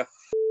 Yeah.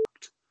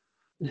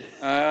 Do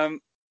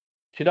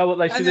you know what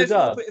they should have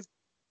done?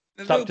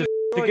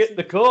 To get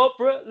the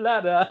corporate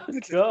ladder.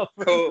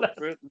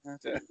 Corporate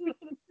ladder.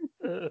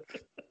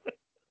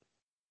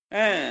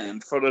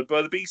 And followed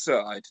by the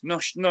B-side.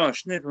 Nosh,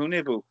 nosh, nibble,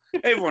 nibble.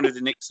 Everyone had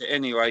nicked it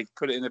anyway.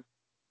 Put it in a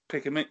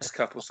pick a mix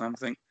cup or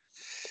something.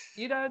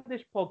 You know,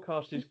 this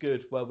podcast is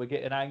good when we're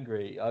getting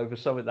angry over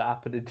something that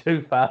happened in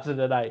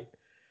 2008.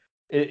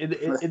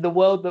 In the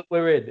world that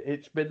we're in,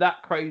 it's been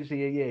that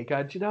crazy a year.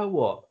 Going, do you know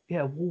what?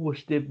 Yeah,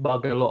 Woolworths did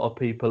mug a lot of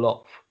people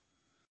off.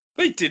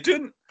 They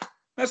didn't.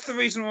 That's the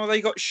reason why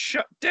they got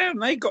shut down.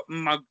 They got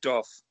mugged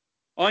off.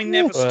 I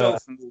never stole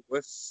from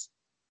Woolworths.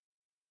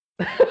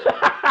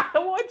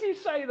 Why do you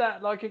say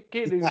that like a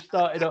kid who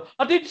started off?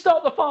 I didn't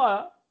start the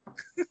fire.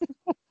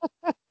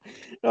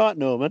 Right,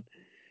 Norman.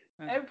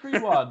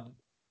 Everyone,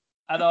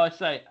 and I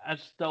say,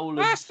 has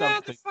stolen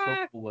something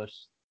from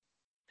Woolworths.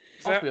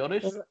 I'll be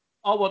honest.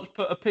 I want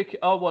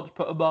to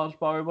put a Mars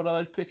bar in one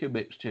of those pick and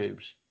mix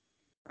tubes.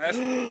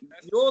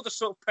 You're the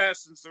sort of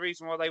person's the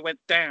reason why they went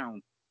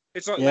down.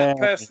 It's like Yeah. that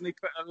person who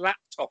put a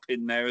laptop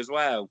in there as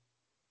well.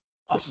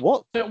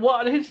 What?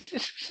 What?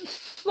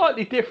 It's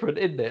slightly different,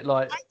 isn't it?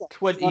 Like No.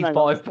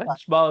 25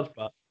 pence Mars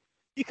bar.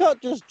 You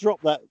can't just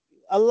drop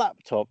a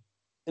laptop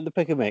in the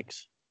pick and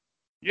mix.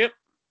 Yep.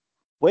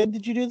 When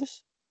did you do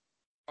this?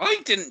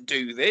 I didn't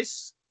do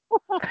this.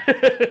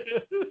 I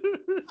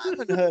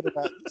haven't heard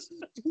about this.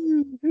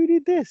 Who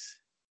did this?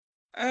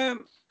 It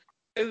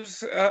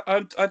was.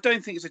 I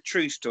don't think it's a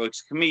true story.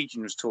 'Cause a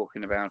comedian was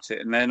talking about it,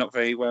 and they're not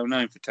very well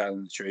known for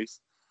telling the truth.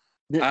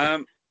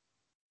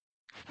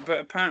 But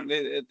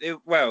apparently, it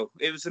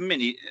was a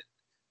mini.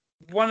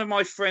 One of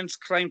my friends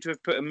claimed to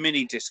have put a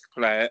mini disc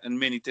player and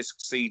mini disc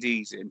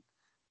CDs in.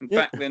 And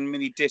back then,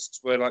 mini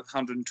discs were like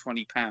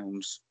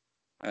 £120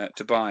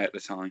 to buy at the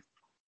time.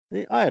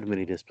 I had a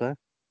mini disc player.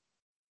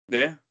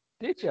 Yeah.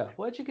 Did you?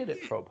 Where'd you get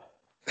it from?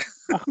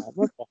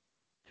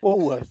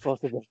 Woolworths,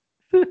 possibly.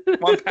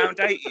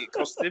 £1.80 it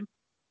cost him.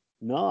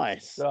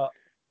 Nice.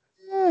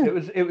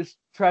 It was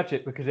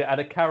tragic because it had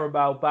a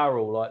caramel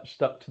barrel like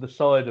stuck to the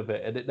side of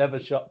it and it never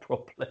shut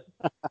properly.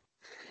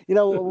 You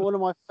know, one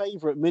of my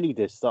favourite mini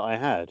discs that I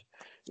had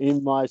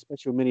in my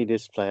special mini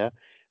disc player,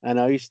 and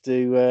I used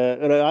to,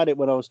 and I had it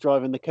when I was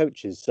driving the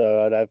coaches.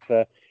 So I'd have,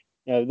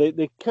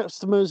 the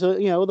customers,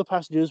 all the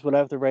passengers would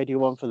have the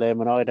radio on for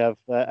them, and I'd have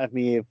my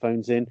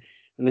earphones in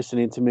and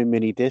listening to my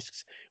mini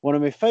discs. One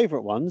of my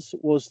favourite ones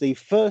was the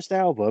first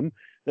album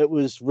that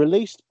was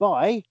released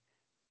by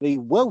the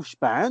Welsh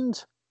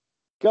band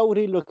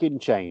Goldie Looking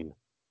Chain.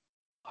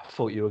 I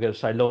thought you were going to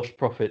say Lost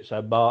Prophets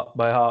and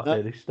my heart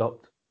nearly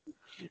stopped.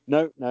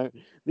 No.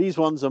 These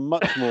ones are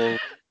much more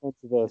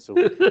controversial.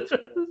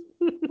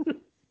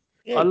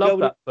 Yeah, I love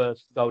that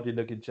first Goldie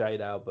Looking Chain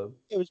album.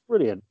 It was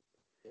brilliant.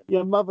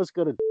 Your mother's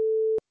got a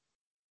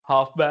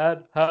Half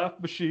man, half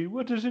machine.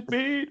 What does it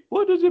mean?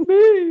 What does it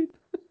mean?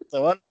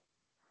 so on.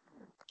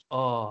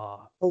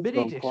 Oh,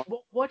 mini disc.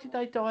 Why did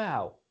they die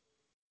out?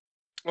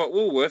 What,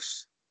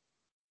 Woolworths?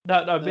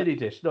 No, mini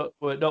disc. Not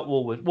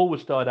Woolworths.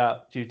 Woolworths died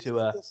out due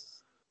to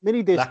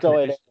mini disc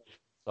died.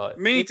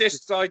 Mini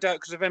discs died out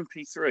because of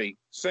MP3.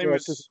 Same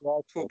as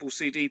football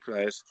CD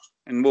players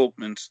and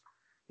Walkmans.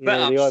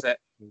 That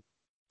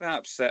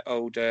upset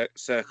old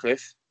Sir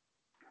Cliff.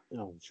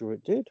 Oh, I'm sure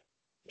it did.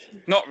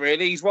 Not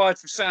really. He's wired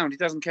for sound. He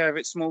doesn't care if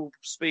it's small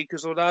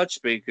speakers or large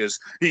speakers.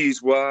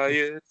 He's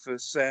wired for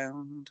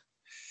sound.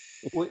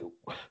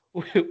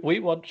 We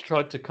once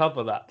tried to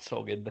cover that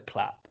song in the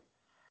clap,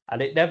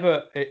 and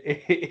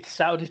it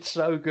sounded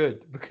so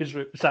good because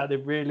it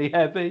sounded really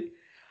heavy.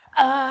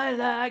 I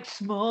like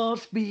small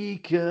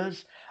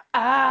speakers.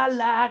 I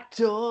like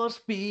tall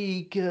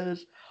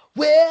speakers.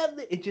 Well,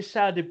 it just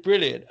sounded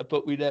brilliant,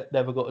 but we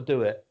never got to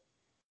do it.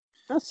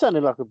 That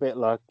sounded like a bit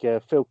like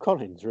Phil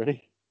Collins,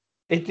 really.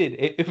 It did.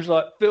 It was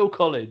like Phil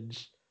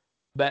Collins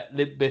met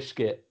Limp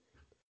Bizkit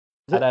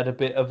and had a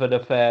bit of an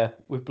affair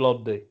with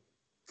Blondie.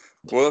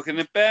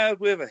 Walking about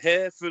with a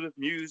head full of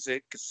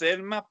music. Cassette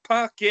in my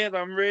pocket.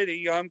 I'm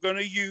ready. I'm going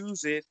to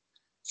use it.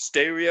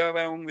 Stereo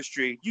on the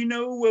street. You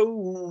know, whoa,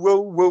 whoa,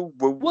 whoa,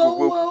 whoa, whoa,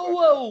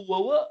 whoa,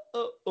 whoa,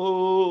 whoa,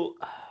 whoa.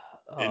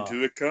 Into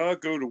the car,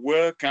 go to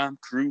work, I'm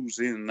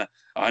cruising.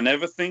 I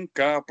never think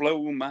I'll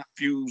blow my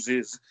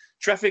fuses.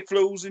 Traffic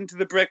flows into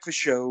the breakfast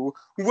show.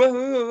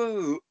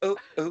 Whoa, oh,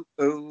 oh,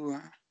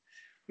 oh.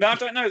 No, I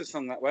don't know the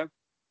song that well.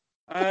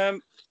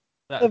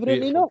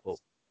 Evidently not.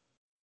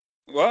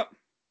 What?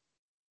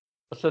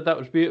 I said that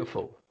was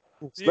beautiful.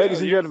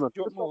 Ladies and gentlemen,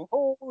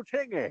 Paul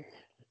Chingy.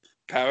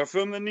 Power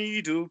from the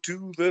needle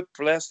to the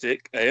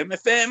plastic.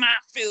 AM/FM, I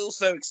feel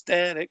so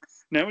ecstatic.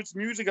 Now it's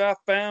music I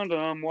found,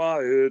 I'm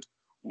wired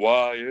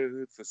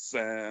for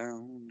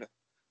sound.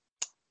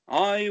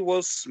 I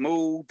was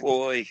small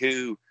boy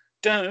who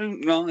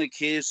don't like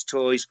his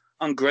toys.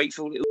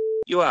 Ungrateful little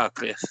you are,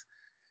 Cliff.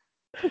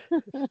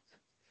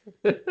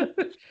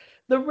 The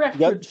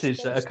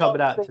references that are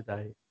coming out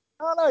today.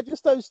 No,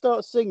 just don't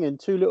start singing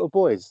Two Little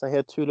Boys. They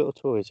had two little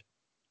toys.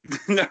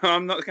 No,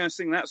 I'm not going to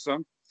sing that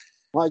song.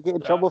 Might get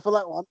in trouble for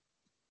that one.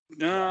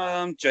 No,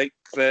 I'm Jake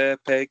Claire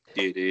Peg.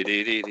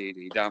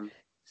 Dum.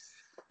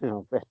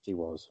 Oh, I bet he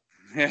was.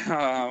 Yeah,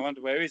 I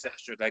wonder where his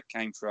extra leg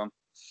came from.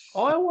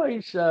 I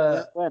always...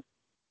 do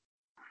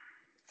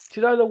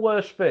you know the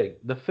worst thing?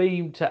 The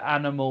theme to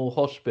Animal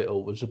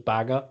Hospital was a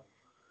banger.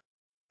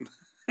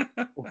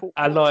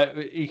 And like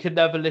you can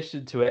never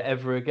listen to it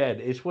ever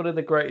again. It's one of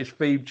the greatest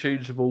theme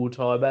tunes of all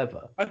time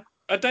ever.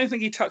 I don't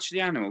think he touched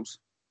the animals.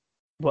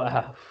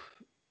 Wow.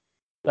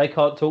 They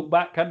can't talk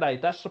back, can they?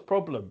 That's the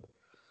problem.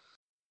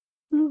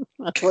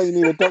 That's why you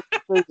need a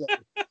Dr. Dolittle.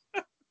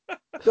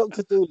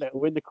 Dr.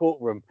 Dolittle in the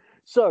courtroom.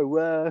 So,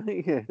 what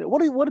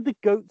did the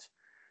goat...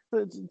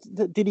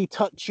 Did he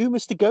touch you,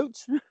 Mr. Goat?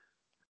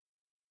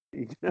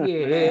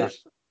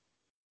 Yes.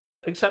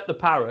 Except the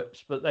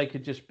parrots, but they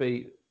could just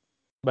be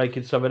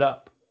making something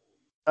up.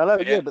 I know,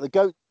 yeah, but the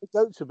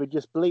goats would be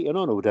just bleating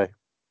on all day.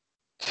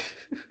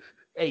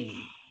 Hey.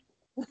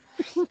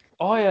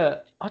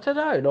 I don't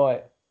know,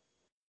 like...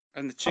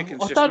 And the chickens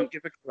won't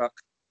give a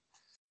cluck.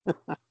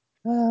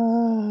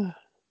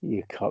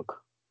 You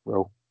cock,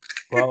 roll.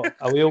 Well,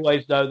 and we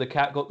always know the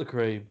cat got the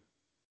cream.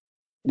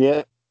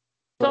 Yeah.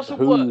 Doesn't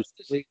Whose work.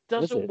 week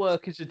was Doesn't it?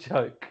 work as a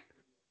joke.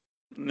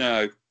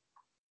 No.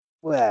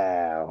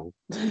 Wow.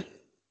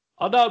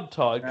 I know I'm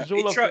tired because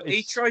all I've got He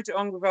is tried it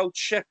on with old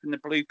Shep in the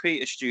Blue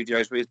Peter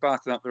studios, but he's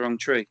barking up the wrong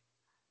tree.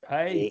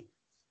 hey,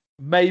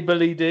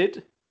 Mabley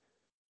did.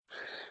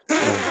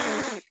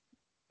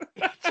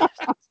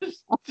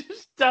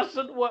 just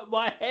doesn't work.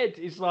 My head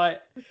is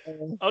like,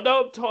 I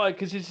know I'm tired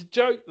because it's a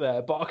joke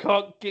there, but I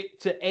can't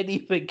get to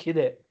anything in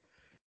it.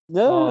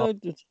 No.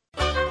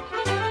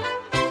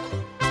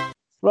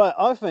 Right,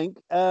 I think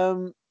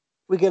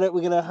we're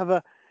gonna have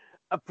a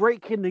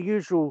break in the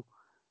usual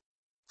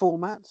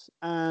formats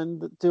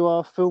and do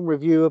our film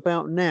review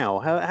about now.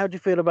 How do you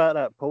feel about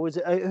that, Paul? Is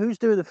it who's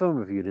doing the film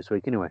review this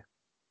week anyway?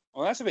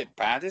 Well, that's a bit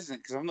bad, isn't it?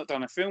 Because I've not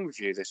done a film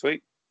review this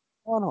week.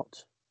 Why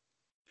not?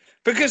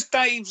 Because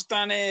Dave's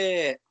done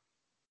it.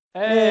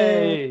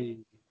 Hey,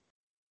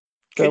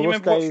 So Can you what's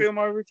remember what Dave- film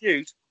I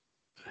reviewed?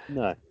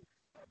 No.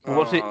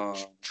 was it Oh.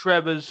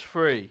 Trevor's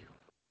Free?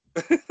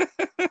 Did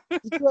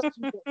you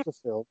actually watch the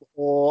film,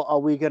 or are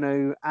we going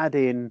to add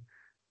in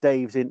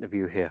Dave's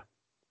interview here?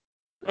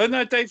 Oh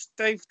no, Dave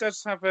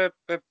does have a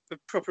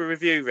proper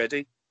review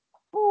ready.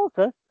 Oh,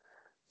 okay.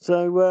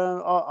 So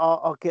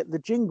I'll get the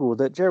jingle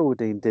that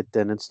Geraldine did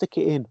then and stick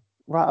it in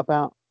right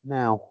about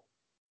now.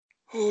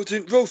 Oh,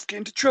 didn't Rolf get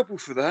into trouble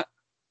for that?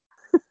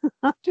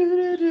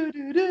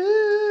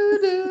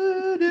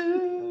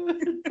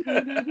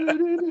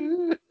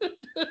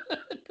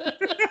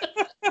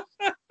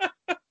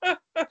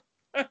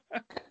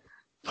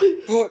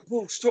 Right,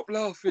 Paul, stop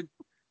laughing.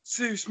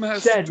 Serious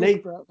matters to Sadly,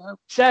 talk about now.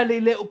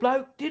 sadly, little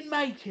bloke didn't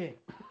make it.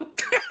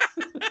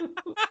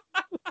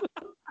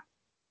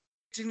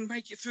 Didn't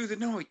make it through the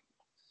night.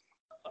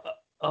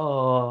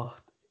 Oh,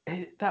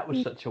 that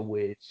was such a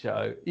weird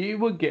show. You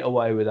wouldn't get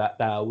away with that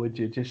now, would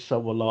you? Just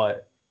someone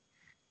like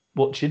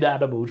watching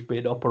animals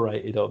being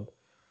operated on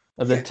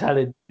and then Yeah.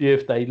 telling you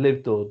if they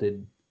lived or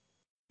didn't.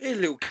 Here,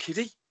 little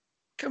kiddie,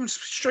 come and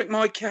stroke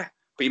my cat.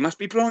 But you must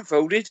be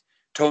blindfolded.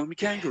 Tie me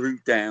kangaroo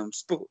down,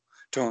 sport.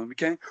 Tie me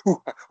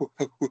kangaroo.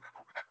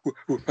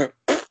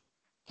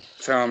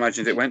 So I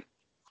imagined it went.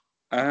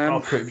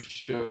 I'm pretty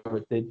sure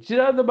it did. Do you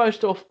know the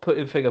most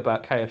off-putting thing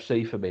about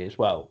KFC for me as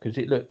well? Because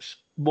it looks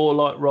more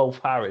like Rolf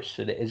Harris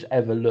than it has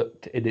ever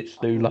looked in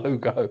its new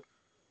logo.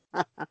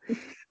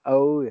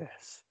 Oh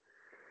yes.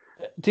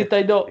 Did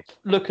they not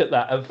look at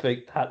that and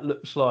think that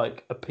looks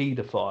like a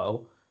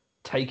paedophile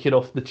taking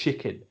off the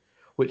chicken,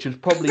 which was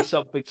probably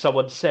something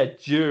someone said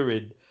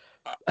during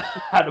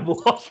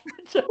Animal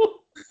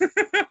Hospital?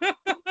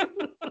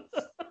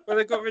 Well,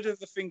 they got rid of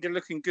the finger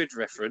looking good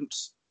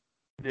reference.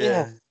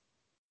 Yeah.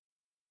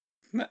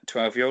 That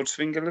 12-year-old's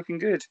finger looking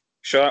good.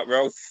 Shut up,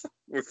 Rolf.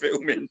 We're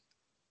filming.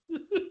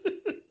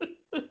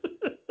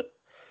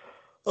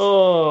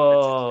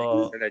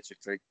 Oh,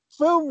 Allegedly.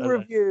 Film Hello.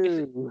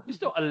 review.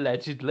 it's not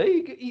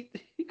allegedly.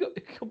 He got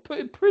put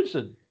in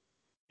prison.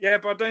 Yeah,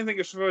 but I don't think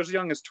it's for as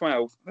young as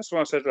 12. That's why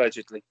I said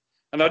allegedly.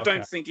 And I Okay.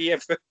 don't think he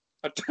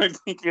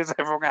was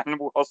ever on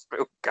Animal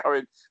Hospital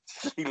going,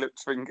 she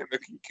looks finger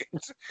looking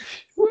good.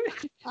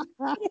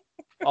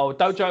 Oh,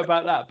 don't joke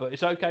about that. But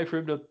it's okay for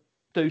him to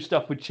do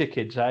stuff with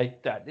chickens, eh?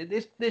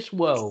 This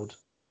world,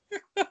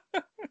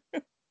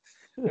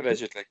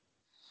 Allegedly.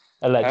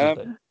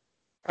 allegedly.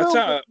 I Film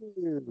tell you,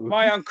 review.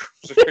 my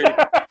uncle's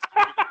a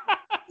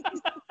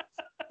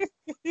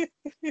Have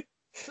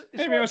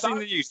you ever seen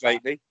the news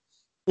lately?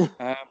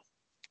 Are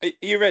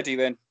you ready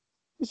then?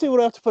 You see what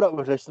I have to put up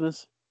with,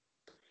 listeners?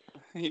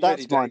 Are you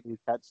That's ready, my Dave? new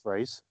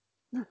catchphrase.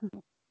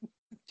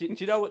 Do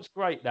you know what's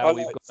great now? I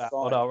We've like got that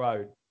fine. on our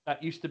own.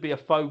 That used to be a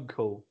phone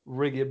call,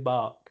 ringing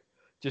Mark,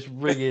 just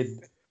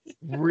ringing,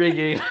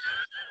 ringing,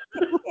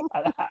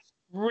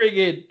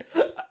 ringing,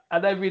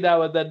 and every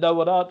now and then no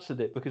one answered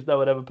it because no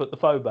one ever put the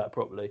phone back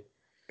properly.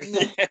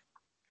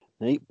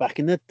 Neat, back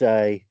in the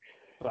day.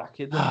 Back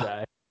in the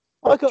day.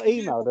 I got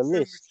emailed a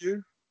list.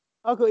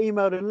 I got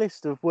emailed a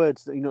list of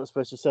words that you're not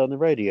supposed to say on the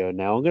radio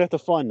now. I'm going to have to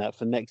find that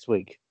for next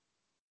week.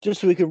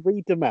 Just so we can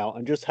read them out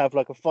and just have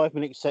like a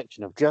 5-minute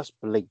section of just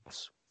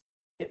bleeps.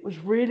 It was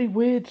really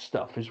weird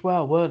stuff as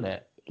well, weren't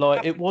it?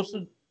 Like it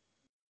wasn't.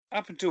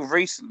 Up until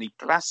recently,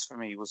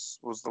 blasphemy was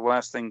the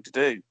worst thing to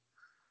do.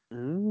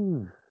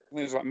 It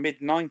was like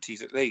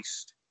mid-90s at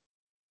least.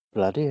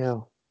 Bloody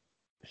hell.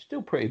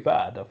 Still pretty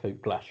bad, I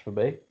think,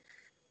 blasphemy.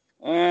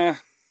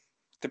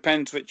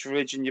 Depends which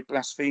religion you're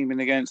blaspheming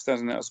against,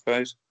 doesn't it, I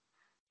suppose?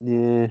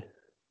 Yeah.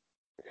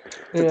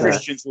 The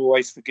Christians will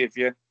always forgive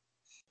you.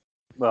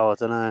 Well, I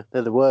don't know.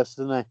 They're the worst,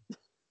 aren't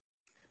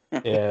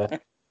Yeah.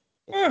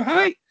 Oh,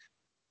 hey!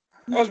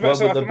 I was about Well, to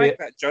say I but the can make bit-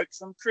 that joke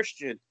because I'm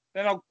Christian.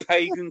 Then old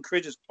pagan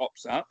critters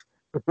pops up.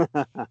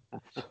 they?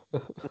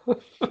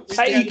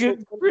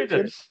 Pagan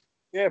critters.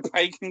 Yeah,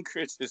 pagan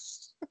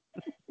critters.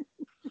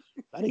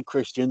 Any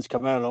Christians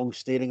coming along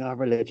stealing our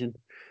religion.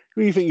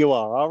 Who do you think you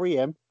are,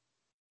 REM?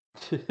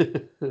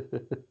 No,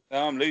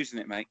 I'm losing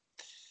it, mate.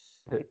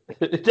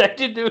 They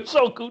did do a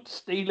song called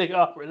 "Stealing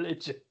Our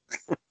Religion."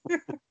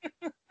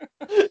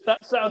 That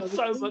sounds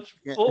so much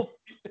more.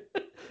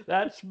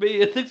 That's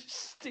me and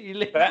it's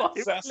stealing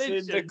That's my us in the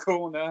religion.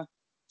 corner,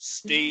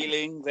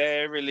 stealing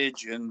their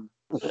religion.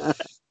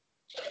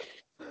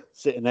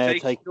 Sitting there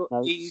Take taking your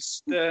notes.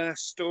 Easter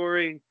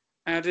story,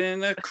 add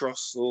in a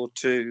cross or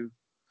two.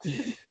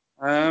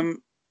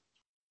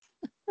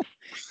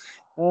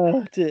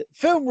 Oh, dear.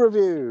 Film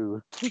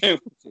review.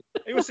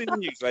 What's in the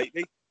news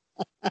lately?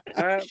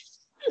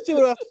 See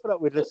what I have to put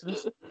up with,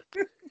 listeners.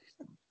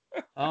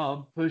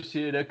 I'm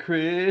pushing a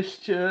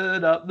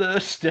Christian up the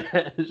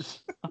stairs.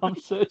 I'm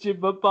searching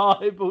for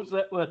Bibles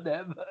that were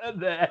never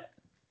there.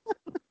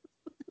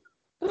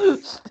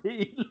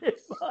 Stealing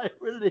my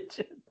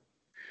religion.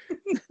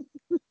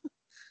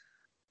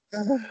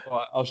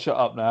 Right, I'll shut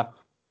up now.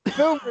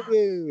 Film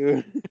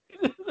review.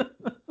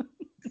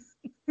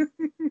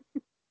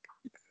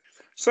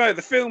 So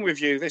the film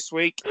review this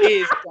week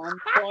is done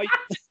by.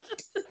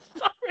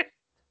 Sorry.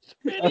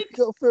 I've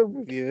got a film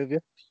review, have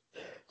you?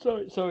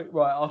 Sorry.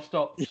 Right, I'll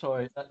stop.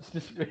 Sorry, that's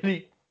just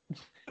really.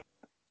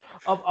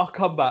 I'll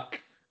come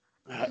back.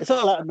 It's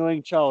like that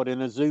annoying child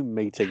in a Zoom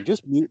meeting.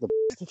 Just mute the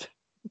bastard.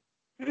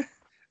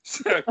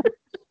 So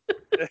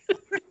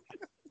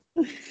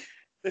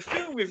the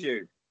film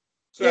review.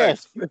 So,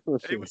 Yes.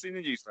 what's in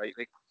the news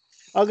lately?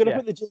 I'm going to Yeah.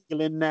 put the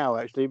jingle in now,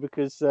 actually,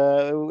 because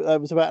that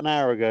was about an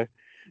hour ago.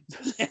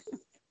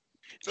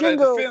 So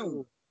Jingle. the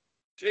film.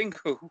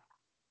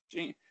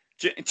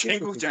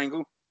 Jingle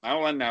jangle.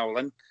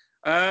 Nolan.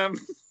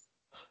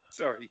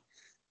 Sorry.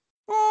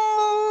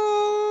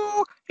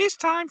 Oh, it's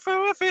time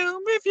for a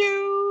film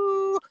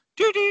review.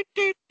 Do.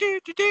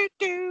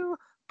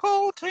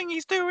 Paul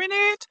Tingy's doing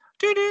it.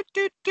 Do.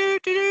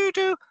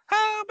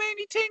 How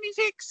many tinny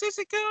ticks is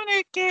it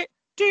gonna get?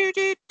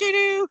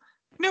 Do.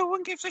 No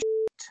one gives a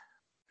shit.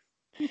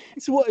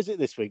 So what is it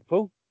this week,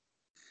 Paul?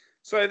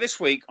 So this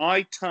week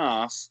I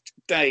tasked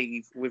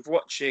Dave with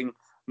watching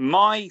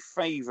my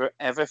favourite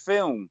ever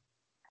film.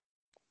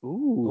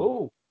 Ooh.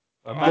 Oh,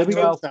 Maybe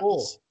Emmanuel that's-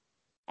 4.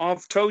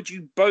 I've told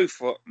you both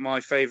what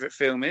my favourite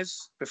film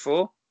is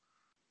before.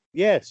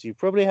 Yes, you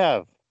probably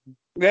have.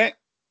 Yeah.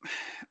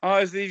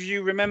 Either of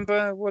you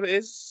remember what it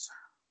is?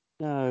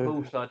 Of No.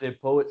 course I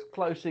did, Paul. It's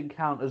Close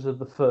Encounters of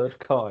the Third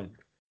Kind.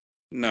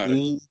 No.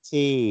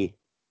 E.T.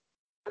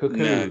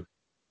 Cocoon.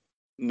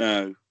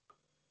 No.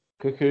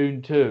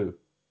 Cocoon 2.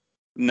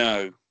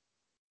 No.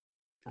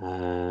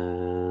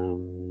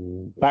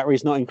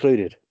 Batteries not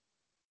included.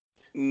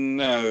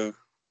 No.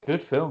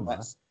 Good film,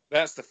 man.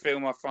 That's the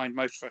film I find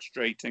most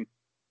frustrating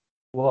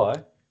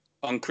Why?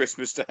 on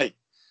Christmas Day.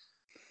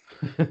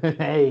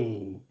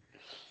 Hey.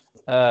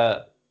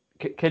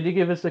 Can you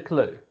give us a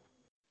clue?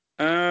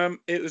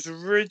 It was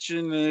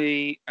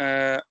originally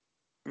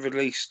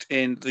released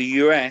in the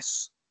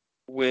US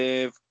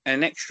with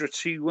an extra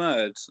 2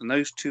 words, and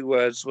those 2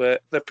 words were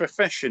The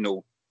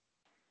Professional.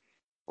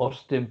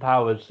 Austin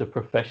Powers, the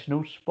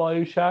professional spy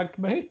who shagged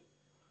me?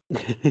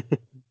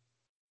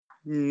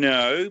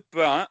 No,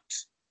 but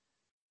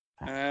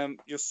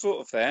you're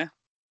sort of there.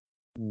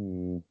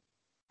 Hmm.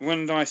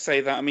 When I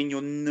say that, I mean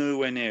you're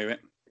nowhere near it.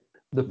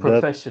 The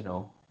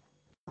professional.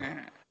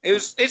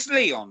 It's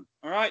Leon,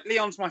 all right?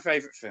 Leon's my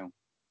favourite film.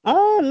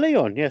 Ah,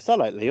 Leon. Yes, I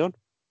like Leon.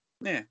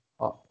 Yeah.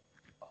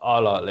 I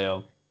like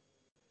Leon.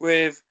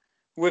 With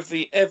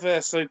the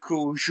ever so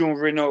cool Jean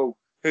Reno,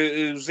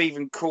 who's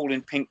even cool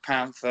in Pink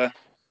Panther.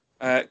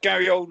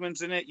 Gary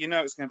Oldman's in it. You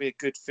know it's going to be a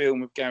good film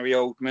with Gary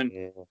Oldman.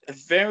 Yeah. A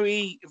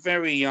very,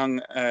 very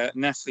young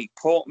Natalie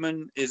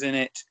Portman is in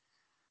it.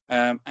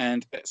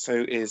 And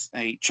so is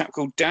a chap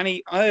called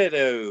Danny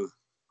Aiello.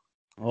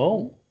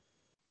 Oh.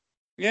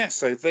 Yeah,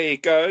 so there you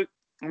go.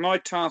 And I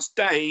tasked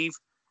Dave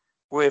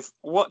with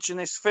watching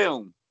this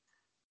film.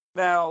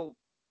 Now,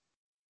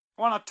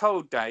 when I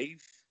told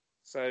Dave,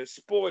 so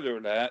spoiler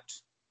alert,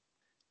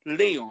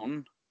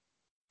 Leon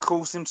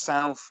calls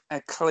himself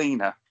a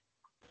cleaner.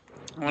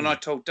 When I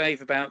told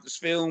Dave about this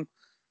film,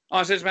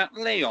 I said it's about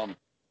Leon,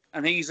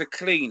 and he's a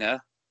cleaner.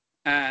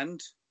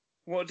 And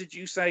what did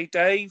you say,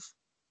 Dave?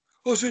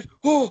 I said,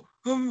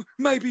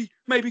 maybe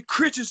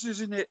Critters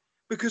is in it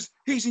because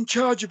he's in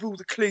charge of all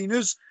the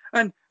cleaners,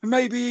 and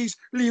maybe he's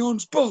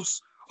Leon's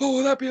boss.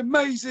 Oh, that'd be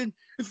amazing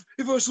if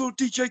I saw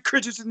DJ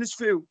Critters in this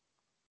film.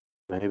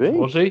 Maybe.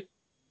 Was he?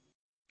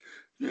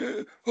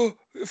 Yeah,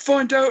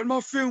 find out in my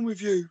film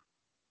review,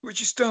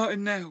 which is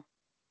starting now.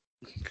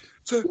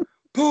 So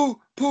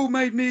Paul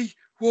made me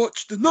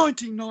watch the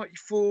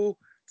 1994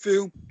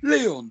 film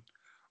Leon.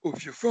 Or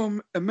if you're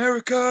from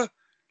America,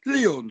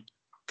 Leon,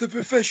 the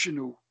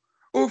Professional.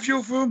 Or if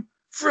you're from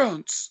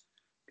France,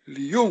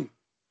 Leon.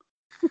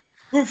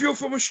 Or if you're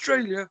from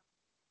Australia,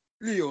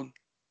 Leon.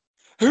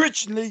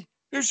 Originally,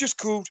 it was just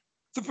called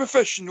The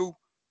Professional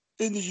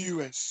in the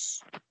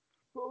US. I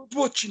was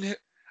watching it,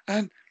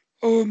 and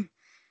I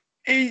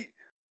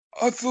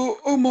thought,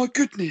 oh my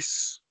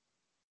goodness,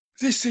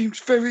 this seems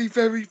very,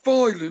 very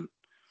violent.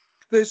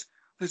 There's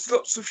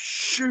lots of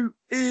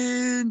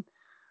shooting.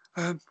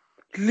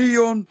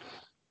 Leon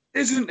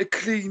isn't a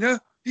cleaner.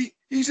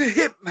 He's a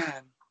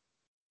hitman.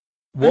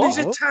 What? And he's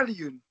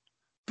Italian,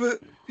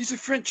 but he's a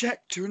French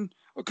actor, and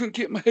I couldn't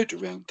get my head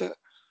around that.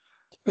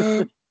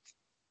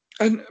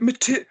 and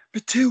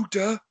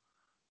Matilda,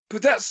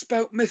 but that's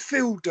spelled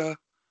Mathilda.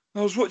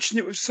 I was watching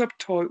it with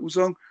subtitles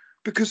on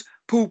because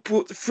Paul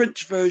bought the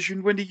French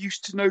version when he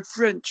used to know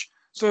French,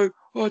 so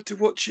I had to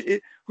watch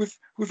it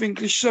with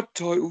English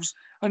subtitles,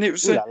 and it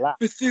was saying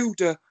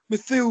Mathilda.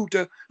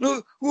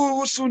 Look,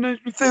 what's her name?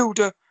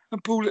 Mathilda.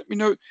 And Paul let me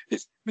know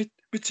it's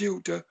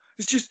Matilda.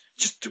 It's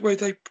just the way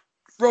they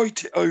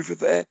write it over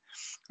there,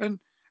 and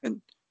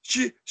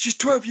she's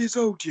 12 years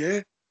old,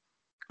 yeah,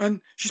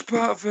 and she's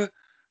part of a.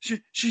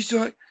 She's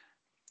like,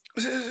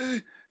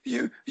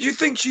 you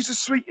think she's a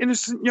sweet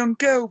innocent young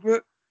girl,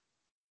 but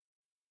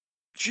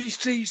she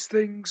sees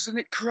things and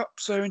it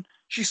corrupts her, and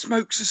she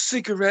smokes a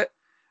cigarette,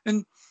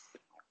 and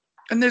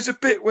there's a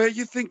bit where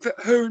you think that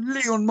her and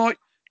Leon might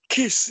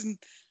kiss, and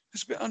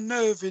it's a bit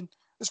unnerving,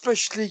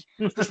 especially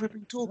as we've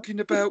been talking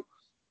about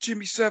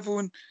Jimmy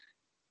Savile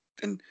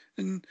and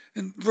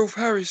Rolf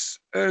Harris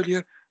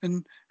earlier,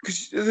 and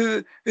because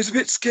it's a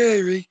bit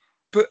scary,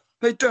 but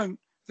they don't,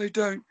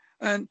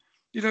 and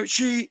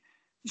she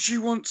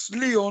wants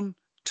Leon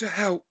to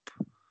help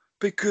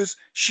because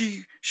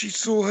she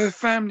saw her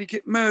family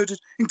get murdered,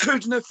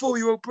 including her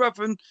 4-year-old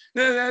brother, and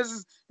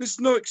that's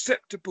not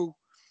acceptable.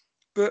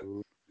 But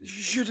you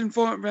should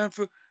invite him round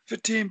for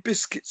tea and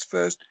biscuits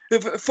first.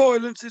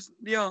 Violence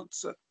isn't the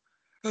answer.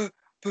 But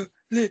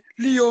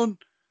Leon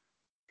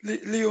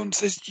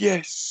says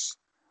yes,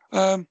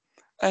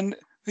 and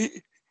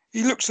he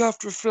looks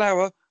after a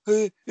flower.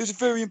 It's a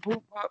very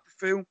important part of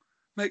the film.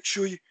 Make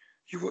sure you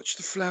watch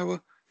the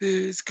flower.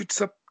 It's a good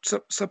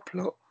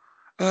subplot.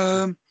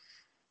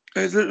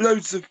 There's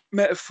loads of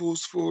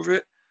metaphors for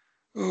it.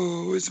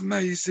 Oh, it's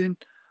amazing.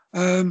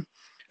 And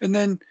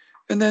then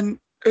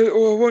I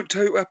won't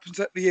tell you what happens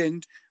at the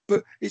end,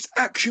 but it's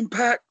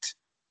action-packed.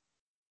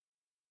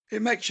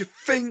 It makes you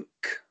think,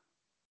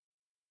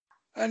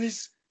 and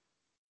it's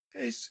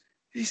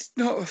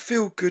not a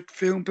feel-good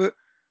film, but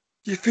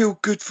you feel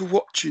good for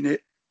watching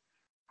it.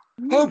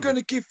 I'm going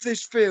to give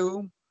this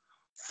film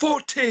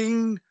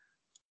 14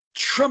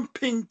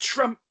 trumping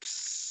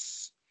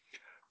trumps.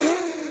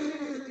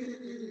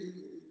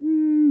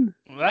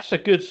 That's a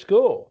good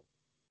score.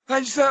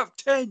 Hands out of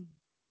 10.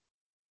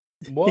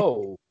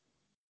 Whoa.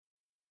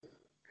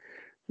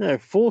 No,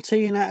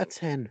 14 out of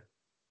 10.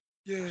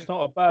 Yeah. It's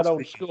not a bad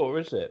old score,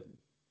 is it?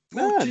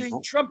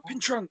 14 trumping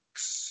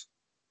trunks.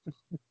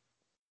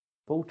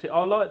 40.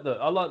 I like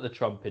the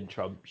trumping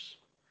trumps.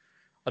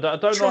 I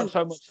don't like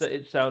so much that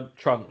it sounds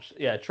trunks.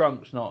 Yeah,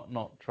 trunks,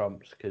 not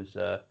trumps, because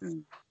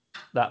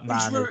that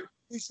man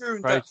he's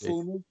ruined crazy. that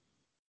for me.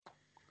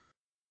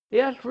 He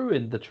has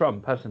ruined the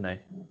Trump, hasn't he?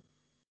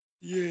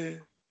 Yeah.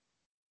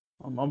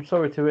 I'm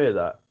sorry to hear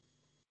that.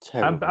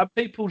 And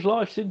people's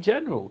lives in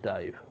general,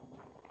 Dave.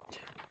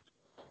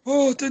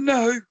 Oh, I don't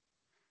know.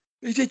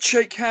 He did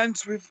shake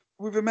hands with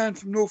a man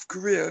from North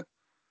Korea.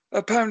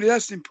 Apparently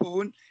that's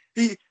important.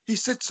 He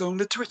said so on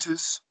the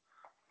Twitters.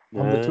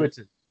 On the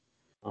Twitter.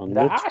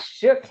 I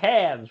shook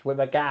hands with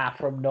a guy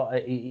from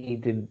North. He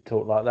didn't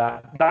talk like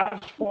that.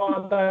 That's why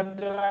I don't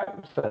do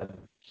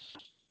accents.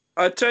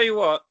 I tell you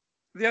what,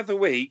 the other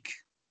week,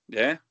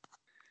 you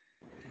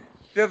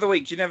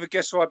never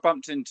guess who I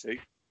bumped into.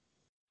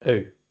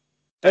 Who?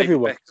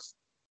 Everyone. Beckham.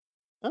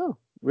 Oh,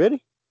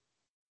 really?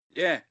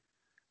 Yeah.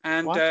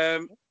 And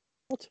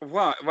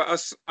What?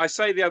 I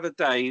say the other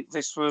day,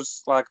 this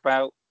was like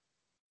about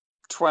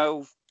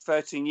 12,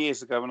 13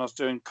 years ago when I was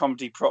doing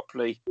comedy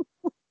properly.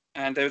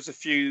 And there was a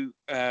few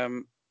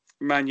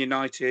Man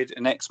United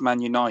and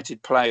ex-Man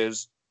United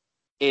players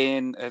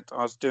I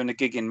was doing a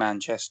gig in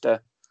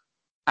Manchester.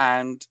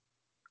 And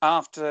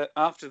after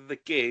the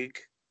gig,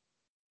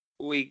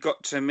 we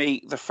got to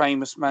meet the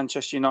famous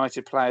Manchester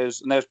United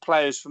players. And there's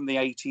players from the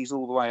 80s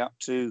all the way up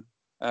to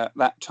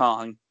that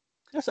time.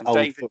 That's And old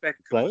David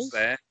Beckham players. was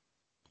there.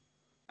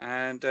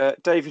 And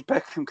David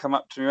Beckham come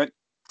up to me and went,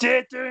 "Do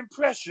you do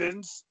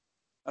impressions?"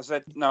 I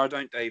said, "No, I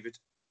don't, David."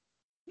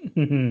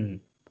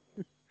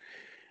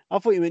 I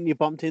thought you meant you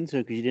bumped into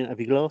him because you didn't have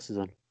your glasses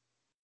on.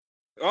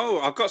 Oh,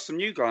 I've got some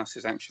new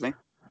glasses, actually.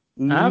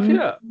 Have you?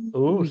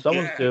 Oh,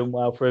 someone's doing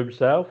well for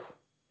himself.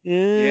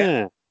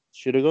 Yeah.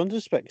 Should have gone to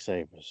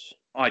Specsavers.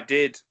 I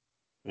did.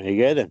 There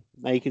you go then.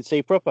 Now you can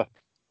see proper.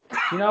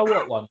 You know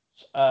what? Once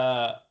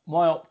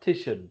my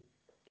optician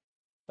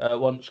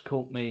once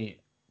caught me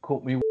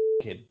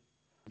walking,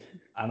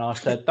 and I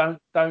said,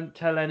 "Don't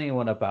tell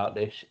anyone about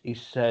this." He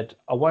said,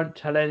 "I won't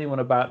tell anyone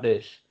about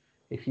this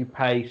if you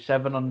pay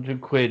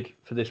 700 quid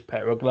for this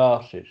pair of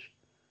glasses."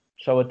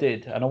 So I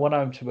did, and I went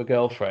home to my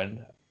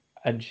girlfriend,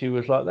 and she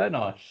was like, "They're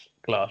nice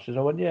glasses."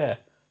 I went, "Yeah,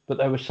 but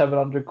they were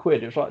 700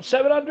 quid." It was like,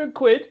 700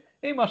 quid?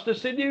 He must have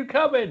seen you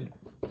coming.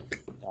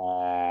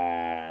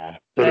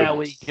 There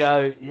we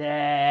go.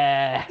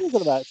 Yeah. It's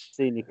not about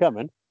seeing you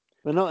coming,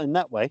 but not in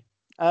that way.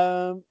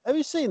 Have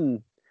you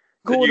seen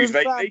Gordon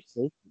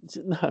Ramsay?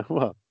 No,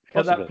 what?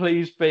 Can that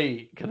please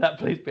be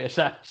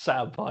a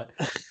sound bite?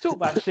 Talk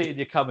about seeing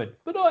you coming,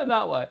 but not in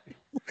that way.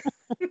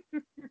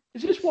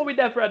 Is this what we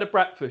never had a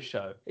breakfast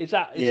show? Is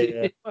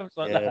it moments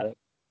like that?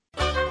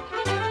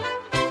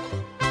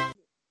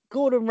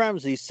 Gordon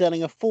Ramsay's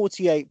selling a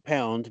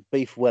 £48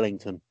 beef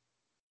Wellington.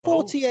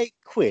 48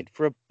 quid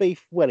for a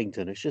beef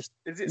Wellington. It's just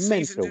Is it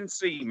mental. seasoned in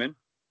semen?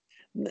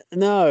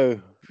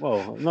 No,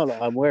 well, not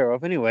that I'm aware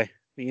of anyway.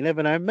 You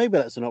never know. Maybe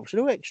that's an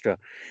optional extra.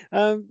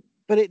 But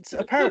it's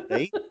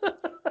apparently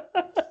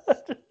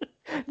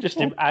Just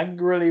him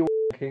angrily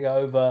walking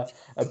over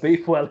a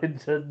beef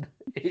Wellington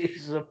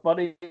is the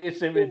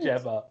funniest image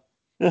ever.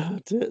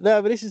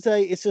 no, but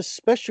it's a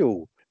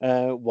special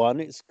one.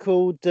 It's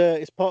called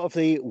it's part of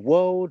the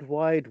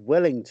Worldwide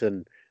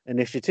Wellington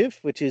Initiative,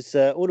 which is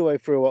all the way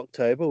through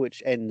October,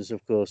 which ends,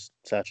 of course,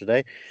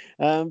 Saturday.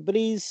 But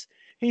he's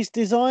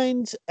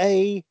designed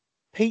a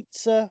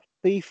pizza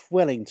beef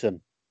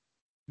Wellington.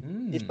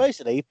 It's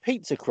basically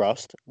pizza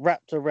crust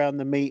wrapped around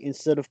the meat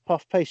instead of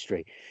puff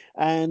pastry,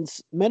 and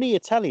many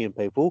Italian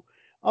people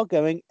are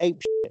going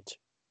ape shit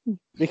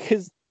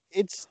because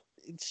it's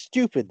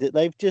stupid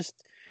that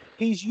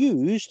he's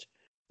used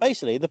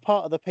basically the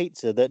part of the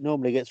pizza that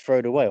normally gets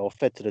thrown away or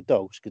fed to the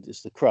dogs because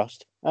it's the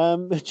crust.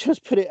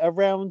 Just put it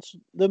around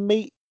the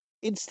meat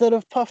instead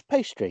of puff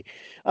pastry.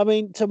 I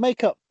mean, to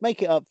make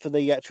it up for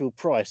the actual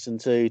price and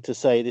to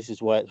say this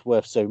is why it's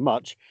worth so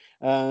much,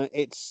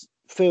 it's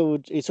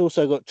filled. It's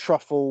also got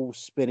truffle,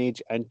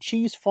 spinach, and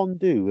cheese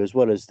fondue, as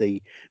well as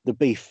the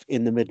beef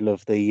in the middle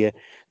of the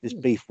this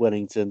beef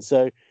Wellington.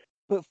 So,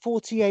 but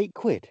 48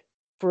 quid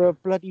for a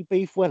bloody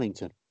beef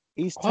Wellington.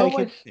 He's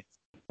taken.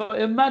 But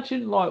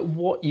imagine like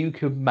what you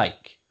could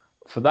make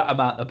for that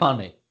amount of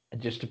money and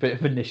just a bit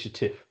of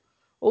initiative.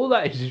 All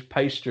that is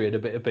pastry and a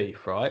bit of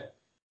beef, right?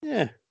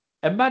 Yeah.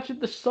 Imagine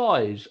the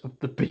size of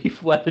the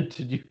beef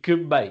Wellington you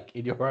could make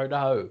in your own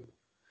home.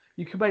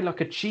 You could make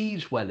like a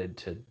cheese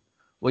Wellington,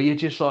 where you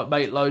just like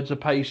make loads of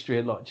pastry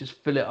and like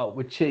just fill it up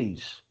with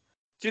cheese.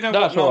 Do you know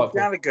That's what Noel right,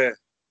 Gallagher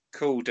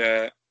called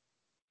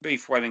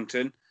beef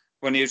Wellington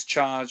when he was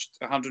charged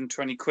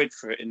 120 quid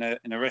for it in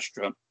a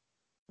restaurant?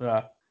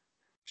 Yeah.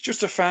 It's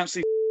just a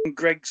fancy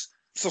Greg's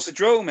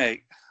sausage roll,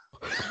 mate.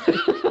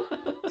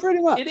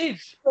 Pretty much. It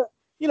is. But,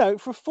 you know,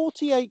 for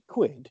 48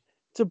 quid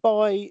to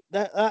buy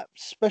that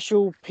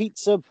special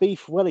pizza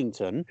beef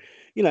Wellington,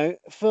 you know,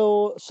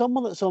 for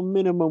someone that's on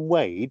minimum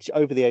wage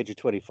over the age of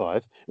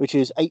 25, which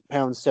is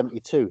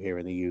 £8.72 here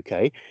in the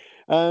UK,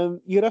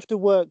 you'd have to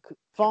work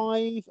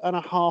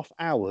 5.5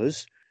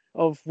 hours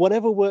of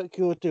whatever work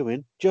you're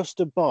doing just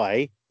to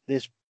buy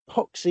this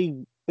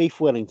poxy beef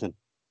Wellington.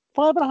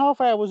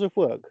 5.5 hours of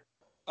work.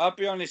 I'll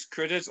be honest,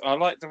 Critters, I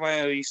like the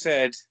way he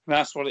said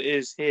that's what it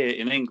is here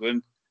in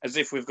England, as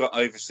if we've got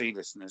overseas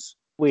listeners.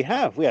 We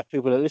have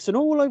people that listen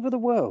all over the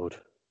world.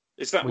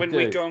 Is that when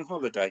we go on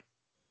holiday?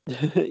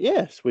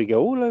 Yes, we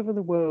go all over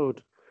the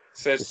world.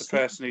 Says the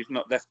person who's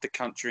not left the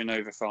country in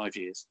over 5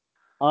 years.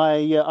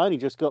 I only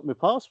just got my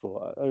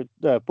passport.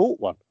 I bought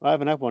one. I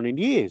haven't had one in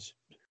years.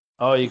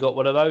 Oh, you got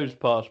one of those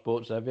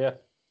passports, have you?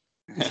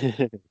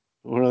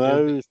 One of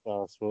those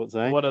passports,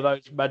 eh? One of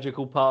those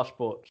magical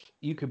passports.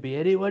 You can be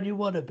anyone you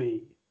want to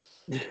be.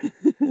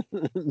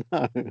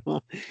 No.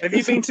 Have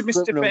you been to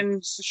Mr.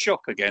 Ben's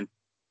shop again?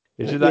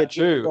 Isn't that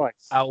true? Right.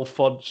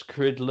 Alphonse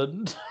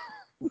Cridland.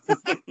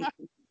 Do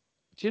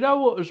you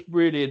know what was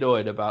really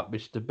annoying about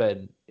Mr.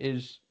 Ben?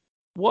 Is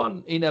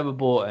one, he never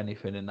bought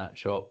anything in that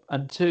shop,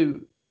 and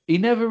two, he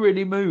never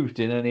really moved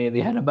in any of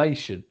the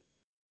animation.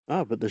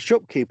 Ah, but the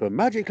shopkeeper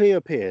magically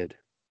appeared.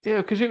 Yeah,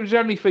 because it was the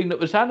only thing that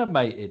was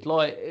animated.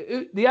 Like,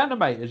 the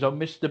animators on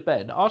Mr.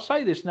 Ben, I'll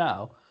say this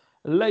now,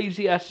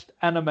 laziest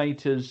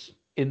animators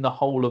in the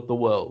whole of the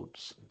world,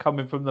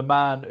 coming from the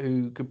man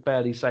who could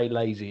barely say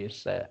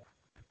laziest there.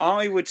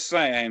 I would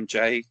say,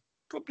 AMJ,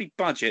 probably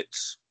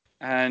budgets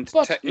and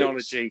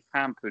technology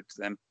hampered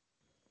them.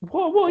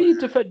 What are you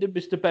defending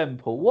Mr. Ben,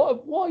 Paul?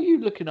 What are you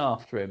looking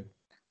after him?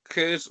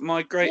 Because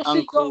my great What's he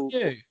uncle, got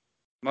you?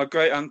 my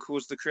great uncle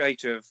was the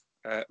creator of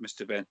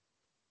Mr. Ben.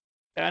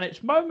 And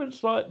it's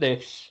moments like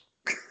this.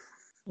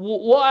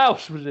 What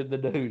else was in the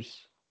news?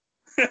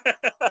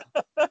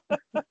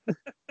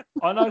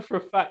 I know for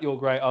a fact your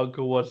great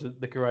uncle wasn't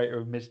the creator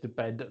of Mr.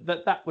 Ben.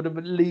 That would have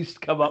at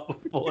least come up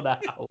before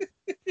now.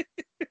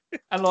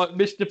 And like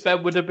Mr.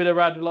 Ben would have been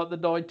around in like the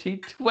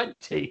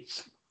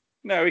 1920s.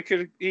 No, he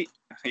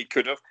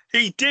could have.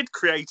 He did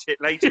create it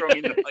later on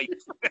in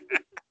life.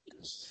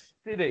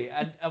 Did he?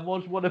 And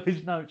was one of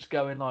his notes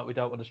going like, we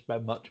don't want to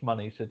spend much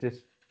money, so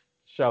just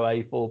show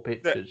A4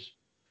 pictures?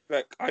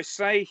 Look, I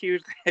say he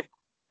was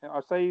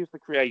the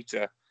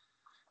creator.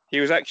 He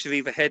was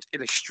actually the head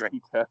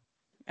illustrator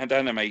and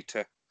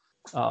animator.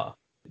 Ah,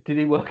 did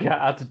he work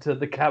out how to turn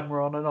the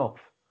camera on and off?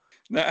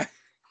 No,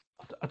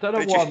 I don't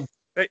know why.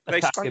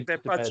 they spent their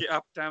budget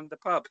up down the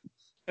pub,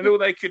 and all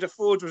they could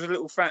afford was a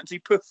little fancy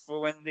puff for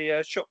when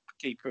the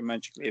shopkeeper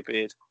magically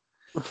appeared.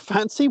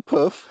 Fancy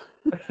puff?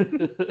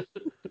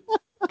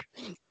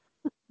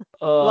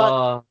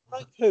 Like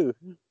who?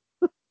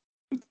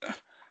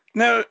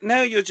 Now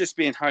you're just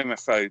being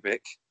homophobic.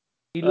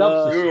 He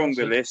loves You're on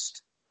the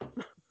list.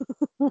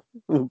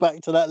 We're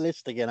back to that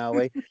list again, are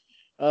we?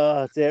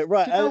 Oh dear.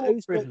 Right. Do you know what,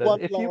 who's got Brendan?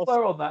 one If last... you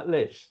were on that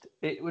list,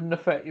 it wouldn't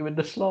affect you in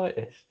the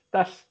slightest.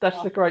 That's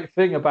the great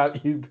thing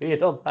about you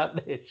being on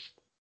that list.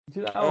 Do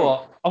you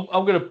know what?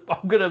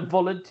 I'm gonna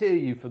volunteer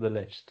you for the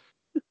list.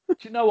 Do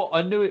you know what?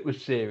 I knew it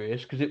was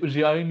serious because it was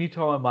the only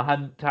time I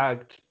hadn't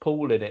tagged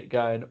Paul in it,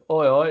 going,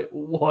 "Oi, oi,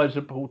 why is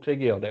a Paul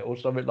Tiggy on it?" or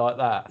something like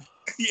that.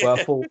 Where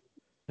I thought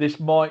this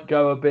might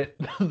go a bit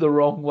the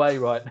wrong way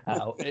right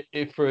now.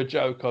 If for a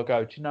joke I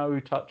go, "Do you know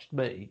who touched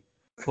me?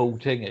 Paul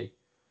Tiggy."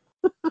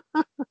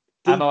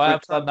 And I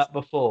have done that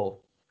before.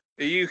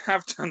 You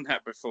have done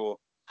that before.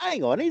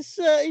 Hang on, is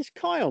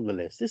Kai on the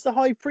list? Is the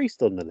High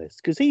Priest on the list?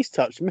 Because he's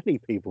touched many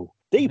people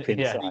deep Yeah.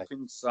 inside. Deep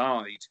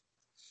inside.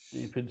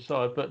 Deep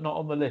inside, but not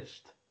on the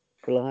list.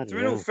 Bloody So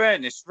in all hell.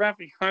 fairness,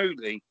 Ravi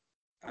Holy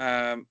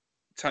touched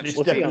He's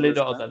Was he definitely on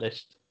not on the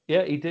list.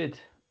 Yeah, he did.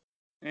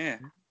 Yeah.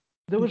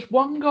 There was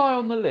one guy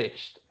on the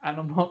list, and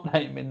I'm not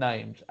naming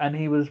names, and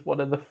he was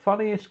one of the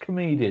funniest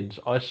comedians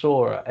I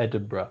saw at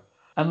Edinburgh.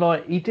 And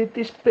like he did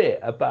this bit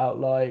about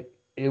like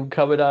him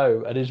coming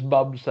home and his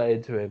mum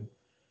saying to him,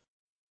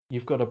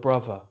 "You've got a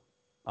brother,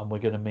 and we're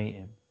going to meet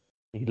him.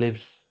 He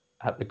lives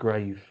at the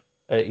grave.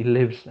 He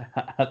lives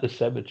at the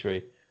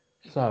cemetery."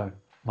 So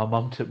my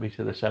mum took me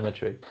to the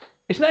cemetery.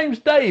 His name's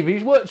Dave.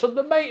 He works on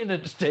the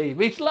maintenance team.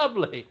 He's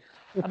lovely.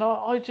 And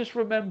I just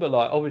remember,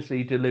 like, obviously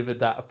he delivered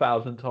that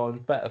 1,000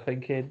 times better,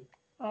 thinking,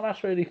 "Oh,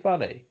 that's really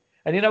funny."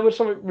 And you know when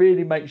something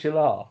really makes you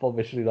laugh,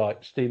 obviously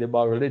like stealing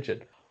my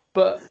religion.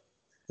 But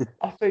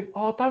I think,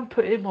 oh, don't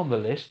put him on the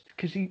list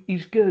because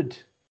he's good.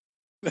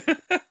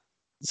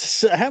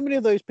 So how many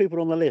of those people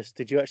on the list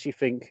did you actually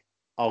think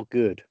are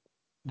good?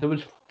 There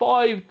was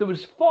five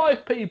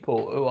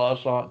people who I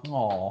was like,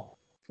 oh.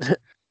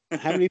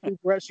 How many people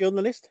were actually on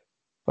the list?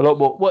 A lot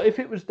more. Well, if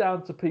it was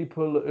down to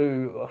people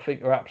who I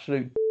think are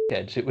absolute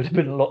heads, it would have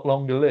been a lot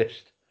longer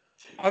list.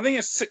 I think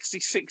it's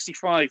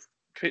 65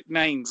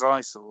 names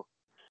I saw.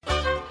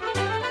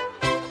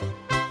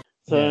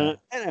 So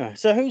anyway,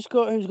 so who's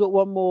got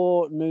one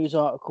more news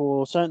article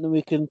or something that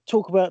we can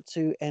talk about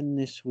to end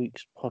this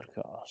week's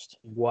podcast?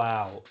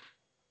 Wow.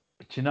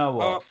 Do you know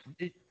what?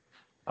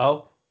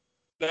 Oh.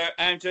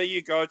 Andrew,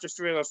 you go. I just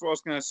realised what I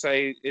was going to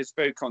say is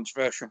very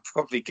controversial and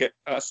probably get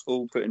us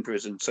all put in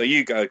prison. So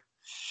you go.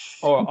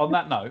 All right, on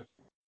that note,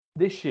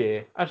 this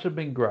year hasn't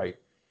been great.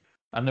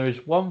 And there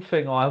is one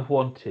thing I've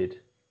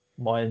wanted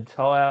my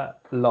entire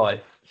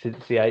life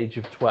since the age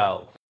of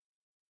 12.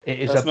 It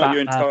is That's a not Batman.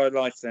 your entire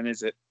life then,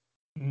 is it?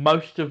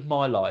 Most of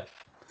my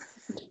life.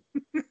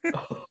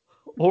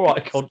 All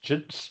right,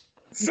 conscience.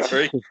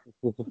 Sorry.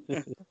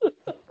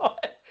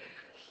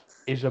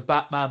 Is a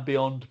Batman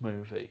Beyond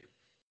movie.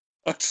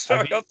 I'm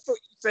sorry, I thought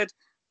you said,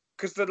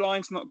 because the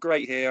line's not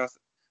great here,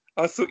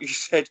 I thought you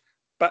said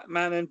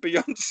Batman and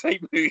Beyonce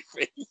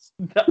movies.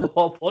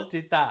 I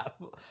wanted that.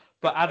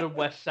 But Adam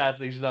West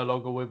sadly is no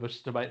longer with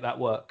us to make that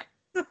work.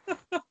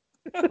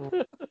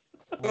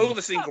 All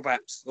the single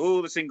bats.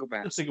 All the single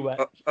bats. Single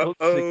bats. All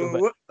the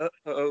single bats.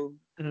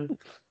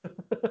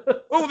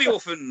 All the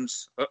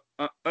orphans.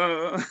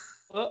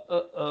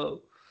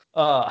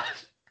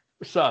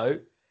 So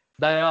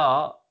they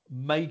are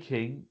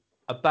making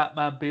a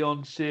Batman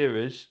Beyond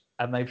series,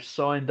 and they've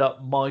signed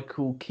up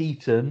Michael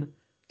Keaton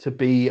to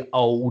be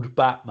old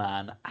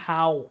Batman.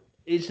 How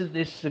isn't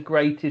this the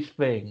greatest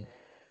thing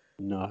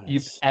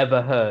you've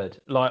ever heard?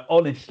 Like,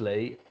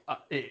 honestly,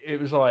 it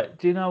was like,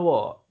 do you know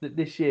what?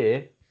 This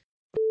year,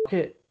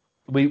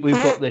 we've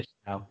got this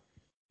now.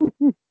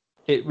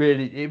 It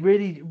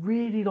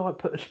really like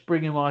put a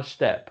spring in my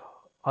step.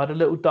 I had a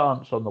little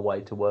dance on the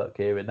way to work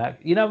here in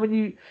that. You know when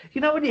you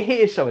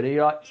hear something, and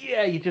you're like,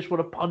 yeah, you just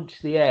want to punch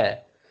the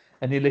air,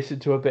 and you listen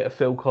to a bit of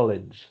Phil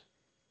Collins.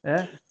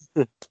 Yeah,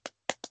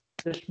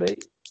 just me.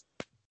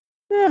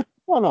 Yeah,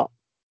 why not?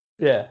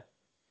 Yeah,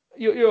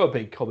 you're a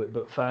big comic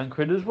book fan,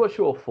 Critters. What's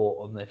your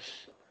thought on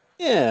this?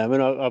 Yeah, I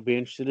mean, I'll be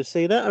interested to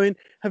see that. I mean,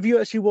 have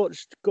you actually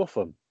watched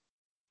Gotham?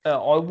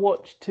 I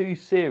watched 2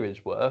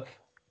 series worth.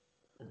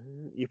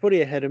 You're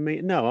probably ahead of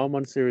me. No, I'm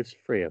on series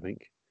 3, I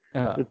think.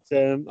 Yeah. But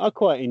I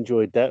quite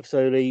enjoyed that.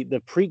 So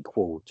the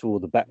prequel to all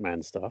the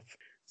Batman stuff.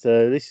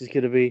 So this is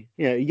going to be,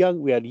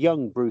 we had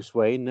young Bruce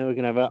Wayne. Now we're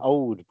going to have an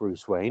old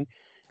Bruce Wayne.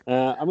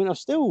 I mean, I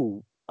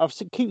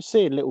keep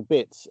seeing little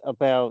bits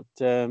about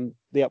the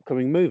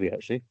upcoming movie.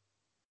 Actually,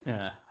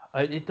 Yeah,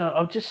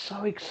 I'm just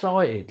so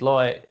excited.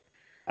 Like,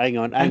 hang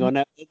on.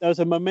 There was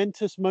a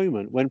momentous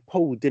moment when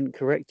Paul didn't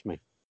correct me.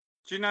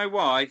 Do you know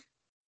why?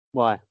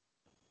 Why?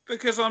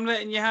 Because I'm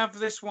letting you have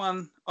this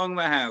one on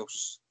the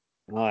house.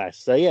 Nice.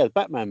 So yeah, the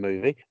Batman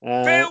movie.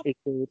 It's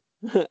called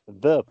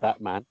The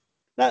Batman.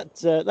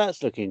 That's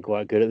looking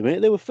quite good at the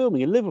minute. They were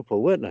filming in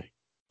Liverpool, weren't they?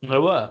 they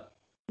were.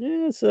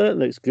 Yeah, so that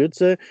looks good.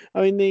 So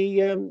I mean,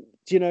 do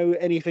you know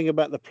anything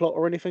about the plot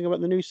or anything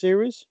about the new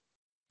series?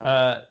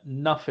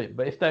 Nothing.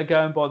 But if they're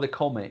going by the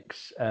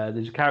comics,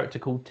 there's a character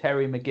called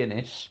Terry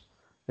McGinnis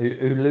who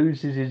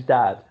loses his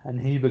dad, and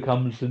he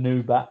becomes the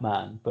new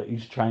Batman. But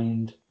he's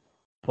trained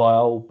by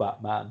old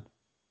Batman,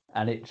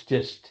 and it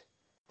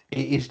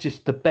is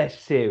just the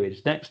best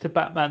series. Next to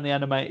Batman the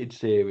Animated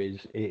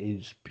Series, it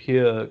is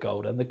pure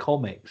gold. And the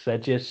comics,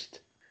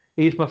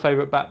 he's my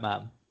favourite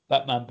Batman.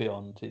 Batman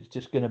Beyond. It's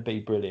just going to be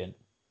brilliant.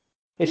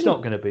 It's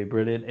not going to be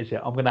brilliant, is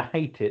it? I'm going to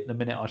hate it the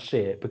minute I see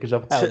it because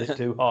I've held it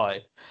too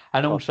high.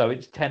 And also,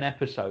 it's 10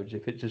 episodes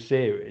if it's a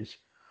series,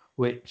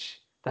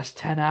 which that's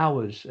 10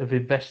 hours of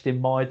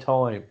investing my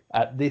time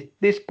at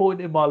this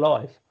point in my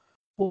life.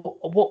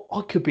 What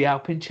I could be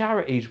helping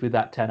charities with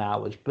that 10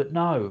 hours, but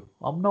no,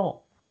 I'm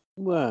not.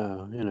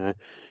 Well,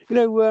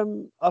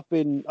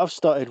 I've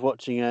started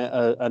watching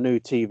a new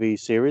TV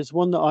series,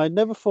 one that I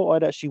never thought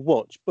I'd actually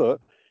watch,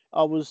 but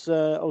I was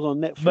on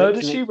Netflix.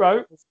 Murder, She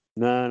Wrote.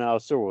 No, I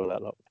saw all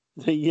that lot.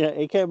 Yeah,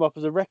 it came up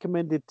as a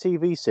recommended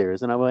TV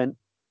series, and I went,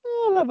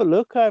 I'll have a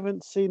look. I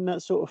haven't seen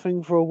that sort of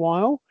thing for a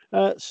while.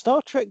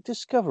 Star Trek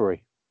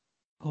Discovery.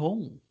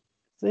 Oh,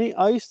 See,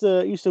 I used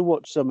to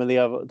watch some of the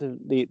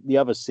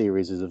other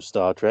series of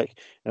Star Trek.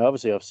 Now,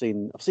 obviously, I've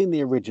seen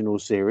the original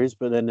series,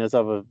 but then there's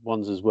other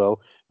ones as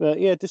well. But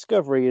yeah,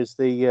 Discovery is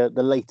the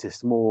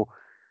latest, more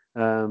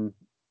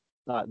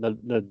like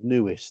the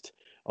newest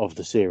of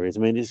the series. I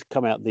mean, it's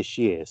come out this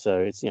year, so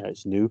it's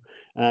new,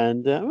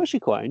 and I'm actually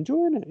quite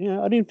enjoying it.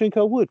 I didn't think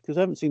I would because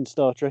I haven't seen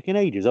Star Trek in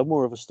ages. I'm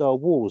more of a Star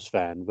Wars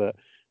fan, but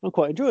I'm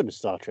quite enjoying the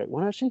Star Trek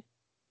one actually.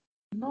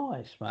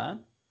 nice, man.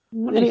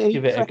 I need to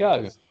give it a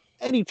go.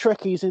 Any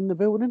Trekkies in the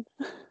building?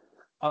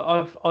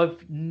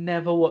 I've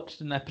never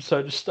watched an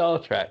episode of Star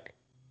Trek.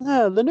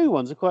 No, the new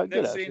ones are quite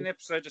good. Never seen an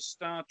episode of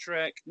Star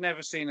Trek.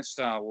 Never seen a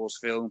Star Wars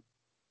film.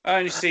 I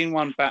only seen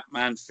one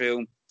Batman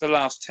film. The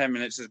last 10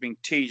 minutes has been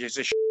tedious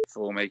as shit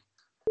for me.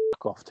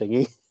 Fuck off,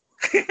 Tingy.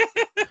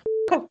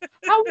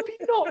 How have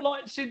you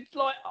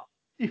not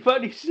you've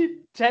only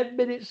seen 10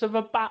 minutes of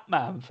a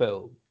Batman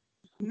film?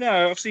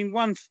 No, I've seen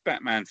one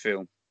Batman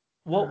film.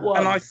 What one?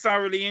 And I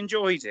thoroughly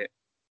enjoyed it.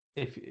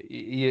 If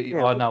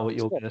I know what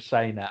you're going to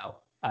say now,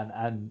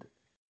 and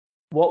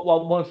what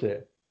one was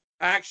it?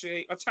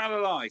 Actually, I tell a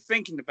lie.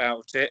 Thinking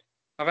about it,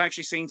 I've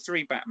actually seen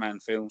 3 Batman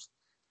films.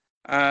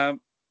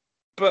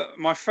 But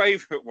my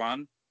favourite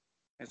one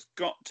has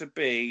got to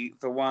be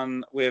the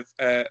one with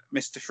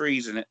Mr.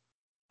 Freeze in it.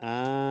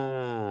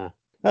 Ah,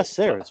 that's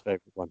Sarah's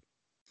favourite one.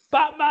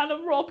 Batman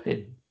and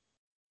Robin.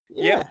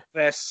 Yeah, Yep,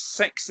 their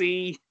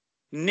sexy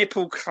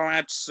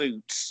nipple-clad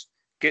suits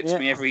gets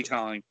me every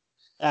time.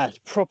 It's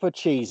proper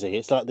cheesy.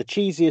 It's like the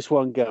cheesiest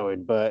one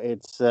going, but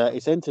it's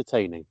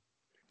entertaining.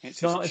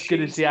 It's not as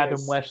good as the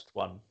Adam West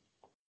one.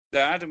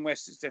 The Adam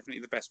West is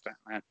definitely the best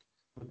Batman.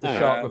 With the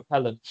shark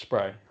repellent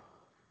spray.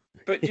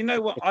 But you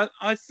know what?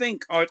 I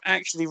think I'd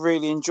actually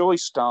really enjoy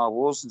Star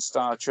Wars and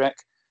Star Trek.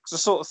 It's the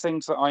sort of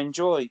things that I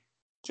enjoy.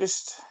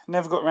 Just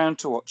never got around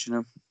to watching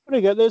them. There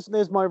you go.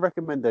 There's my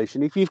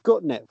recommendation. If you've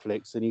got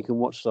Netflix, then you can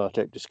watch Star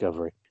Trek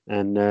Discovery,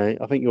 and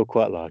I think you'll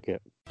quite like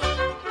it.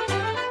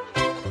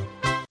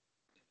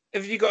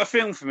 Have you got a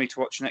film for me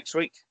to watch next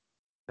week?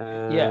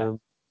 Yeah.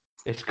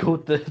 It's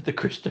called the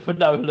Christopher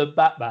Nolan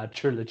Batman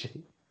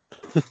trilogy.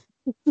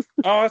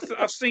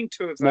 I've seen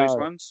 2 of those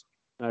ones.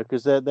 No,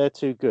 because they're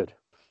too good.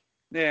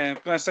 Yeah,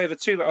 but I say the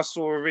 2 that I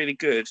saw were really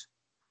good.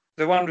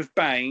 The one with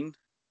Bane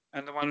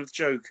and the one with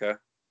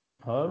Joker.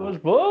 I was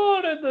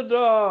born in the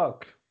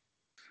dark.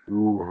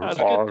 That's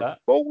good, that.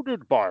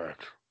 Bolded by it.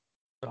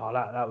 Oh,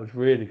 that was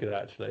really good,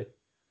 actually.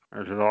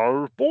 I said, I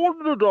was born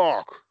in the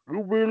dark.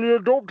 You merely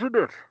adopted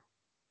it.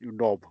 You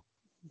knob.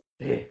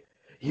 Yeah,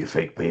 you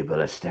think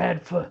people are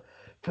stand for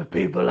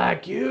people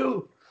like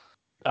you?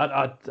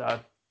 I'm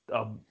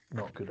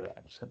not good at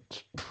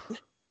accents.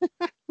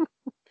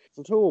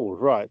 At all,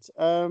 right.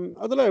 I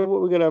don't know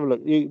what we're going to have a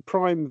look.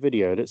 Prime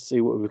Video. Let's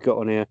see what we've got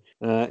on here.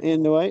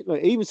 In the way, look,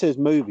 it even says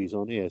movies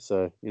on here,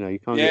 so you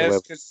can't get away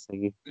with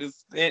thingy.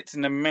 It's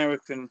an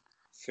American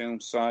film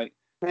site.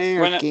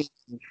 American.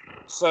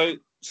 So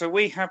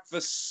we have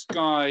the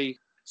Sky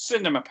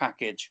Cinema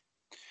package.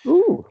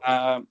 Ooh.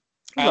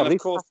 And of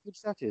course,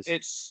 that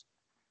is.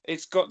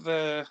 it's got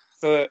the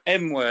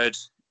M word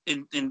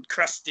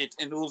encrusted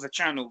in all the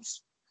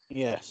channels.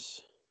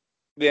 Yes.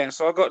 Yeah,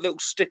 so I got little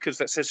stickers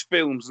that says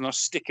films, and I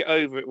stick it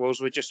over it whilst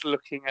we're just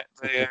looking at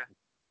the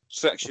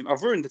section.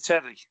 I've ruined the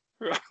telly.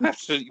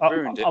 Absolutely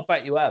ruined it. I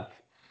bet you have.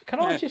 Can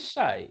I just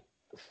say,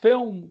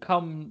 film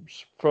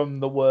comes from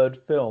the word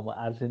film,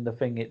 as in the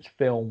thing it's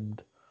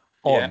filmed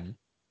on,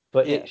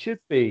 but it should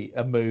be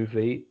a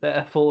movie.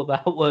 Therefore,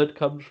 that word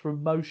comes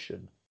from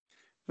motion.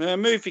 The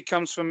movie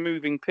comes from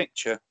moving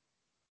picture.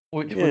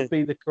 Which would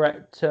be the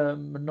correct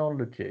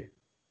terminology.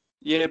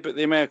 Yeah, but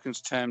the Americans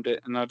termed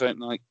it, and I don't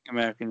like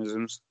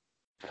Americanisms.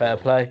 Fair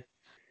play.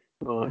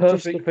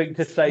 Perfect thing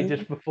to say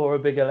just before a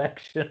big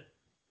election.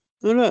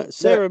 No,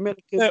 Sarah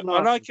Millican's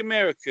I like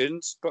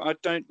Americans, but I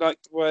don't like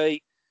the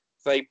way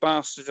they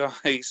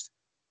bastardised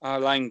our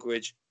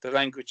language, the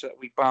language that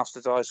we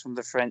bastardised from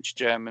the French,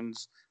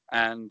 Germans,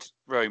 and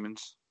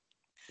Romans.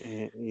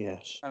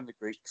 Yes. And the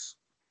Greeks.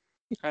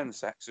 And the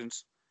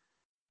Saxons.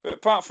 But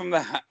apart from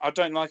that, I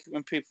don't like it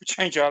when people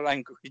change our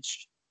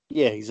language.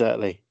 Yeah,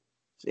 exactly.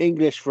 It's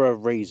English for a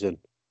reason,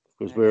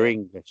 because we're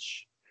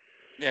English.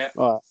 Yeah.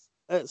 All right,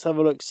 let's have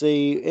a look,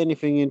 see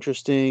anything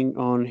interesting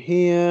on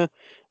here.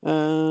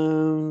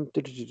 Done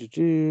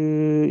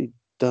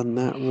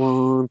that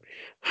one.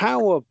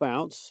 How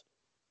about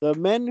The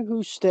Men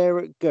Who Stare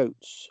at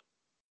Goats?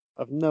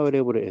 I've no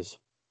idea what it is.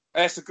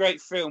 It's a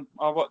great film.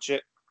 I'll watch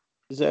it.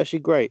 Is it actually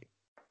great?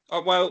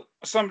 Oh, well,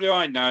 somebody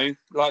I know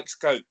likes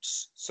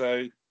goats,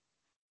 so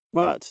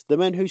But the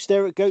men who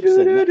stare at goats.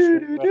 Then,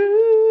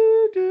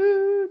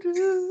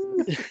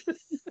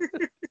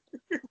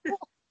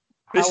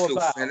 this How little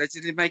about- fella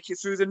didn't make it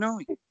through the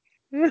night.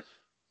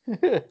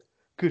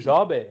 Because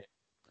I'm here.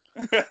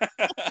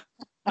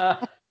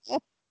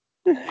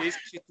 His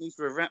kidneys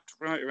were wrapped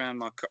right around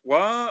my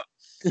What?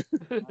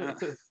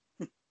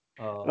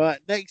 Oh. right,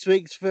 next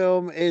week's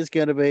film is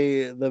going to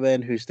be The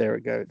Men Who Stare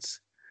at Goats.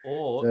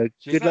 Or So,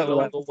 just good luck with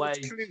along that. the way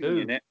Clooney too.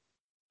 in it.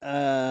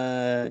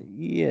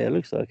 Yeah,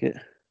 looks like it.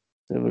 Let's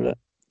have a look.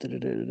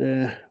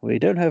 Da-da-da-da-da. We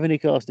don't have any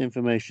cast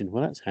information.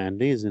 Well, that's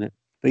handy, isn't it?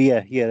 But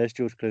yeah, there's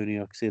George Clooney.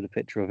 I can see the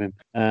picture of him.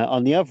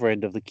 On the other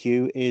end of the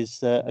queue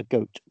is a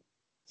goat.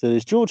 So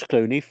there's George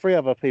Clooney, 3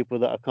 other people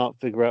that I can't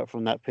figure out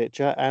from that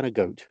picture, and a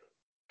goat.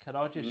 Can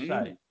I just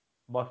say,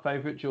 my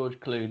favourite George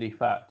Clooney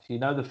fact? You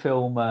know the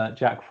film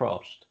Jack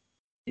Frost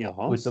Yes.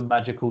 with the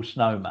magical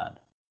snowman?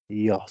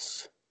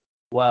 Yes.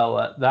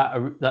 Well,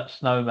 that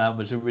snowman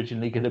was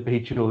originally going to be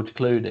George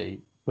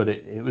Clooney, but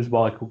it was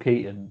Michael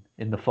Keaton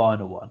in the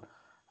final one.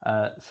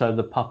 So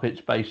the puppet's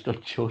based on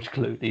George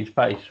Clooney's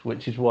face,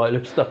 which is why it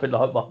looks nothing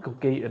like Michael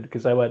Keaton,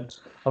 because they went,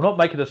 I'm not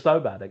making a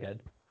snowman again.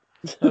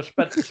 I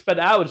spent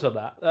hours on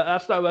that.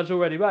 That snowman's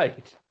already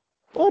made.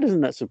 Why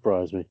doesn't that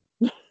surprise me?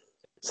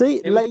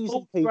 See, It was lazy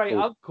Paul's people. great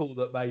uncle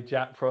that made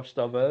Jack Frost,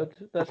 I've heard.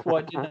 That's why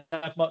it didn't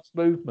have much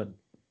movement.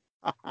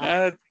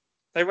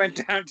 They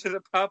went down to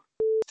the pub,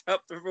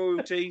 up the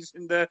royalties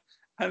and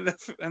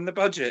the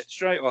budget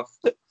straight off.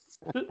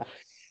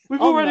 We've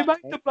On already that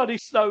made the bloody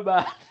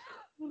snowman.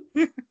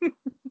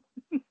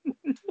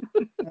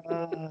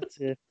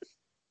 Dear.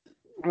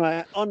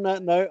 Right, on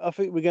that note, I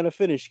think we're going to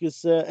finish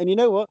because, and you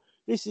know what?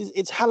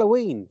 It's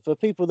Halloween for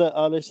people that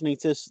are listening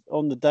to us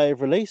on the day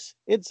of release.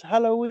 It's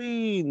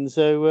Halloween,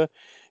 so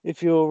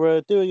if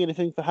you're doing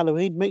anything for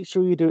Halloween, make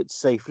sure you do it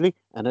safely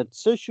and at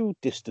social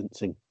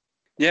distancing.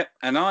 Yep,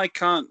 and I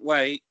can't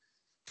wait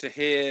to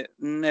hear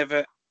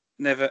Never,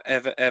 Never,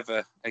 Ever,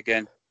 Ever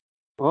again.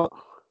 What?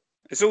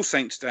 It's All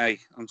Saints' Day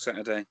on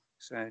Saturday,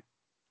 so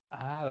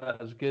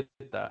That was good,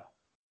 that.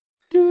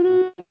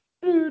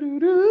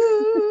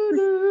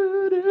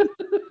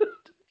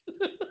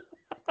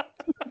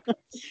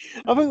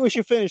 I think we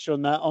should finish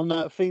on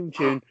that theme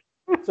tune.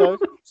 So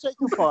say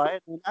goodbye,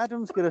 and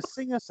Adam's going to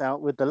sing us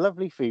out with the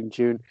lovely theme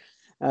tune.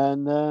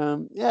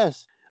 And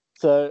yes,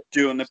 so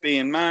do you want to be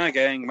in my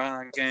gang,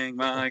 my gang,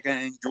 my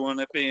gang? Do you want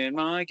to be in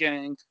my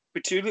gang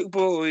with 2 little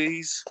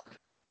boys?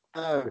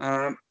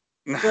 so,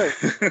 No.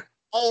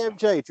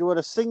 AMJ, do you want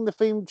to sing the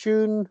theme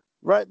tune?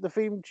 Write the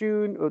theme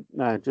tune? Or,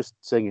 no, just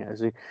sing it.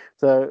 Actually.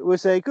 So we'll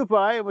say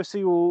goodbye, and we'll see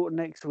you all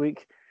next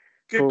week.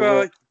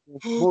 Goodbye.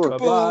 For, more of-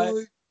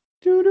 Goodbye.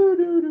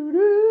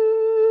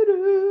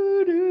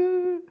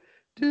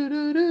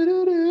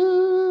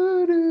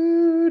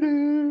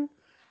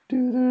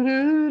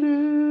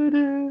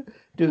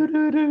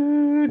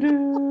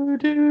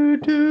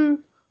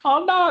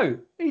 Oh no,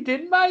 he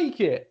didn't make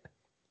it.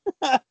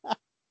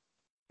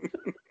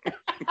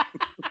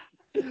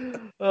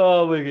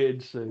 Oh, we're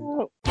getting sued.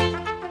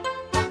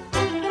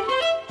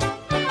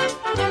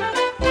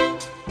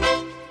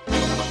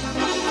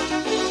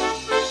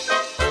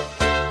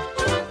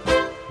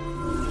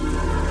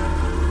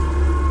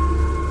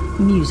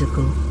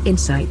 Musical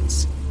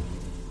Insights.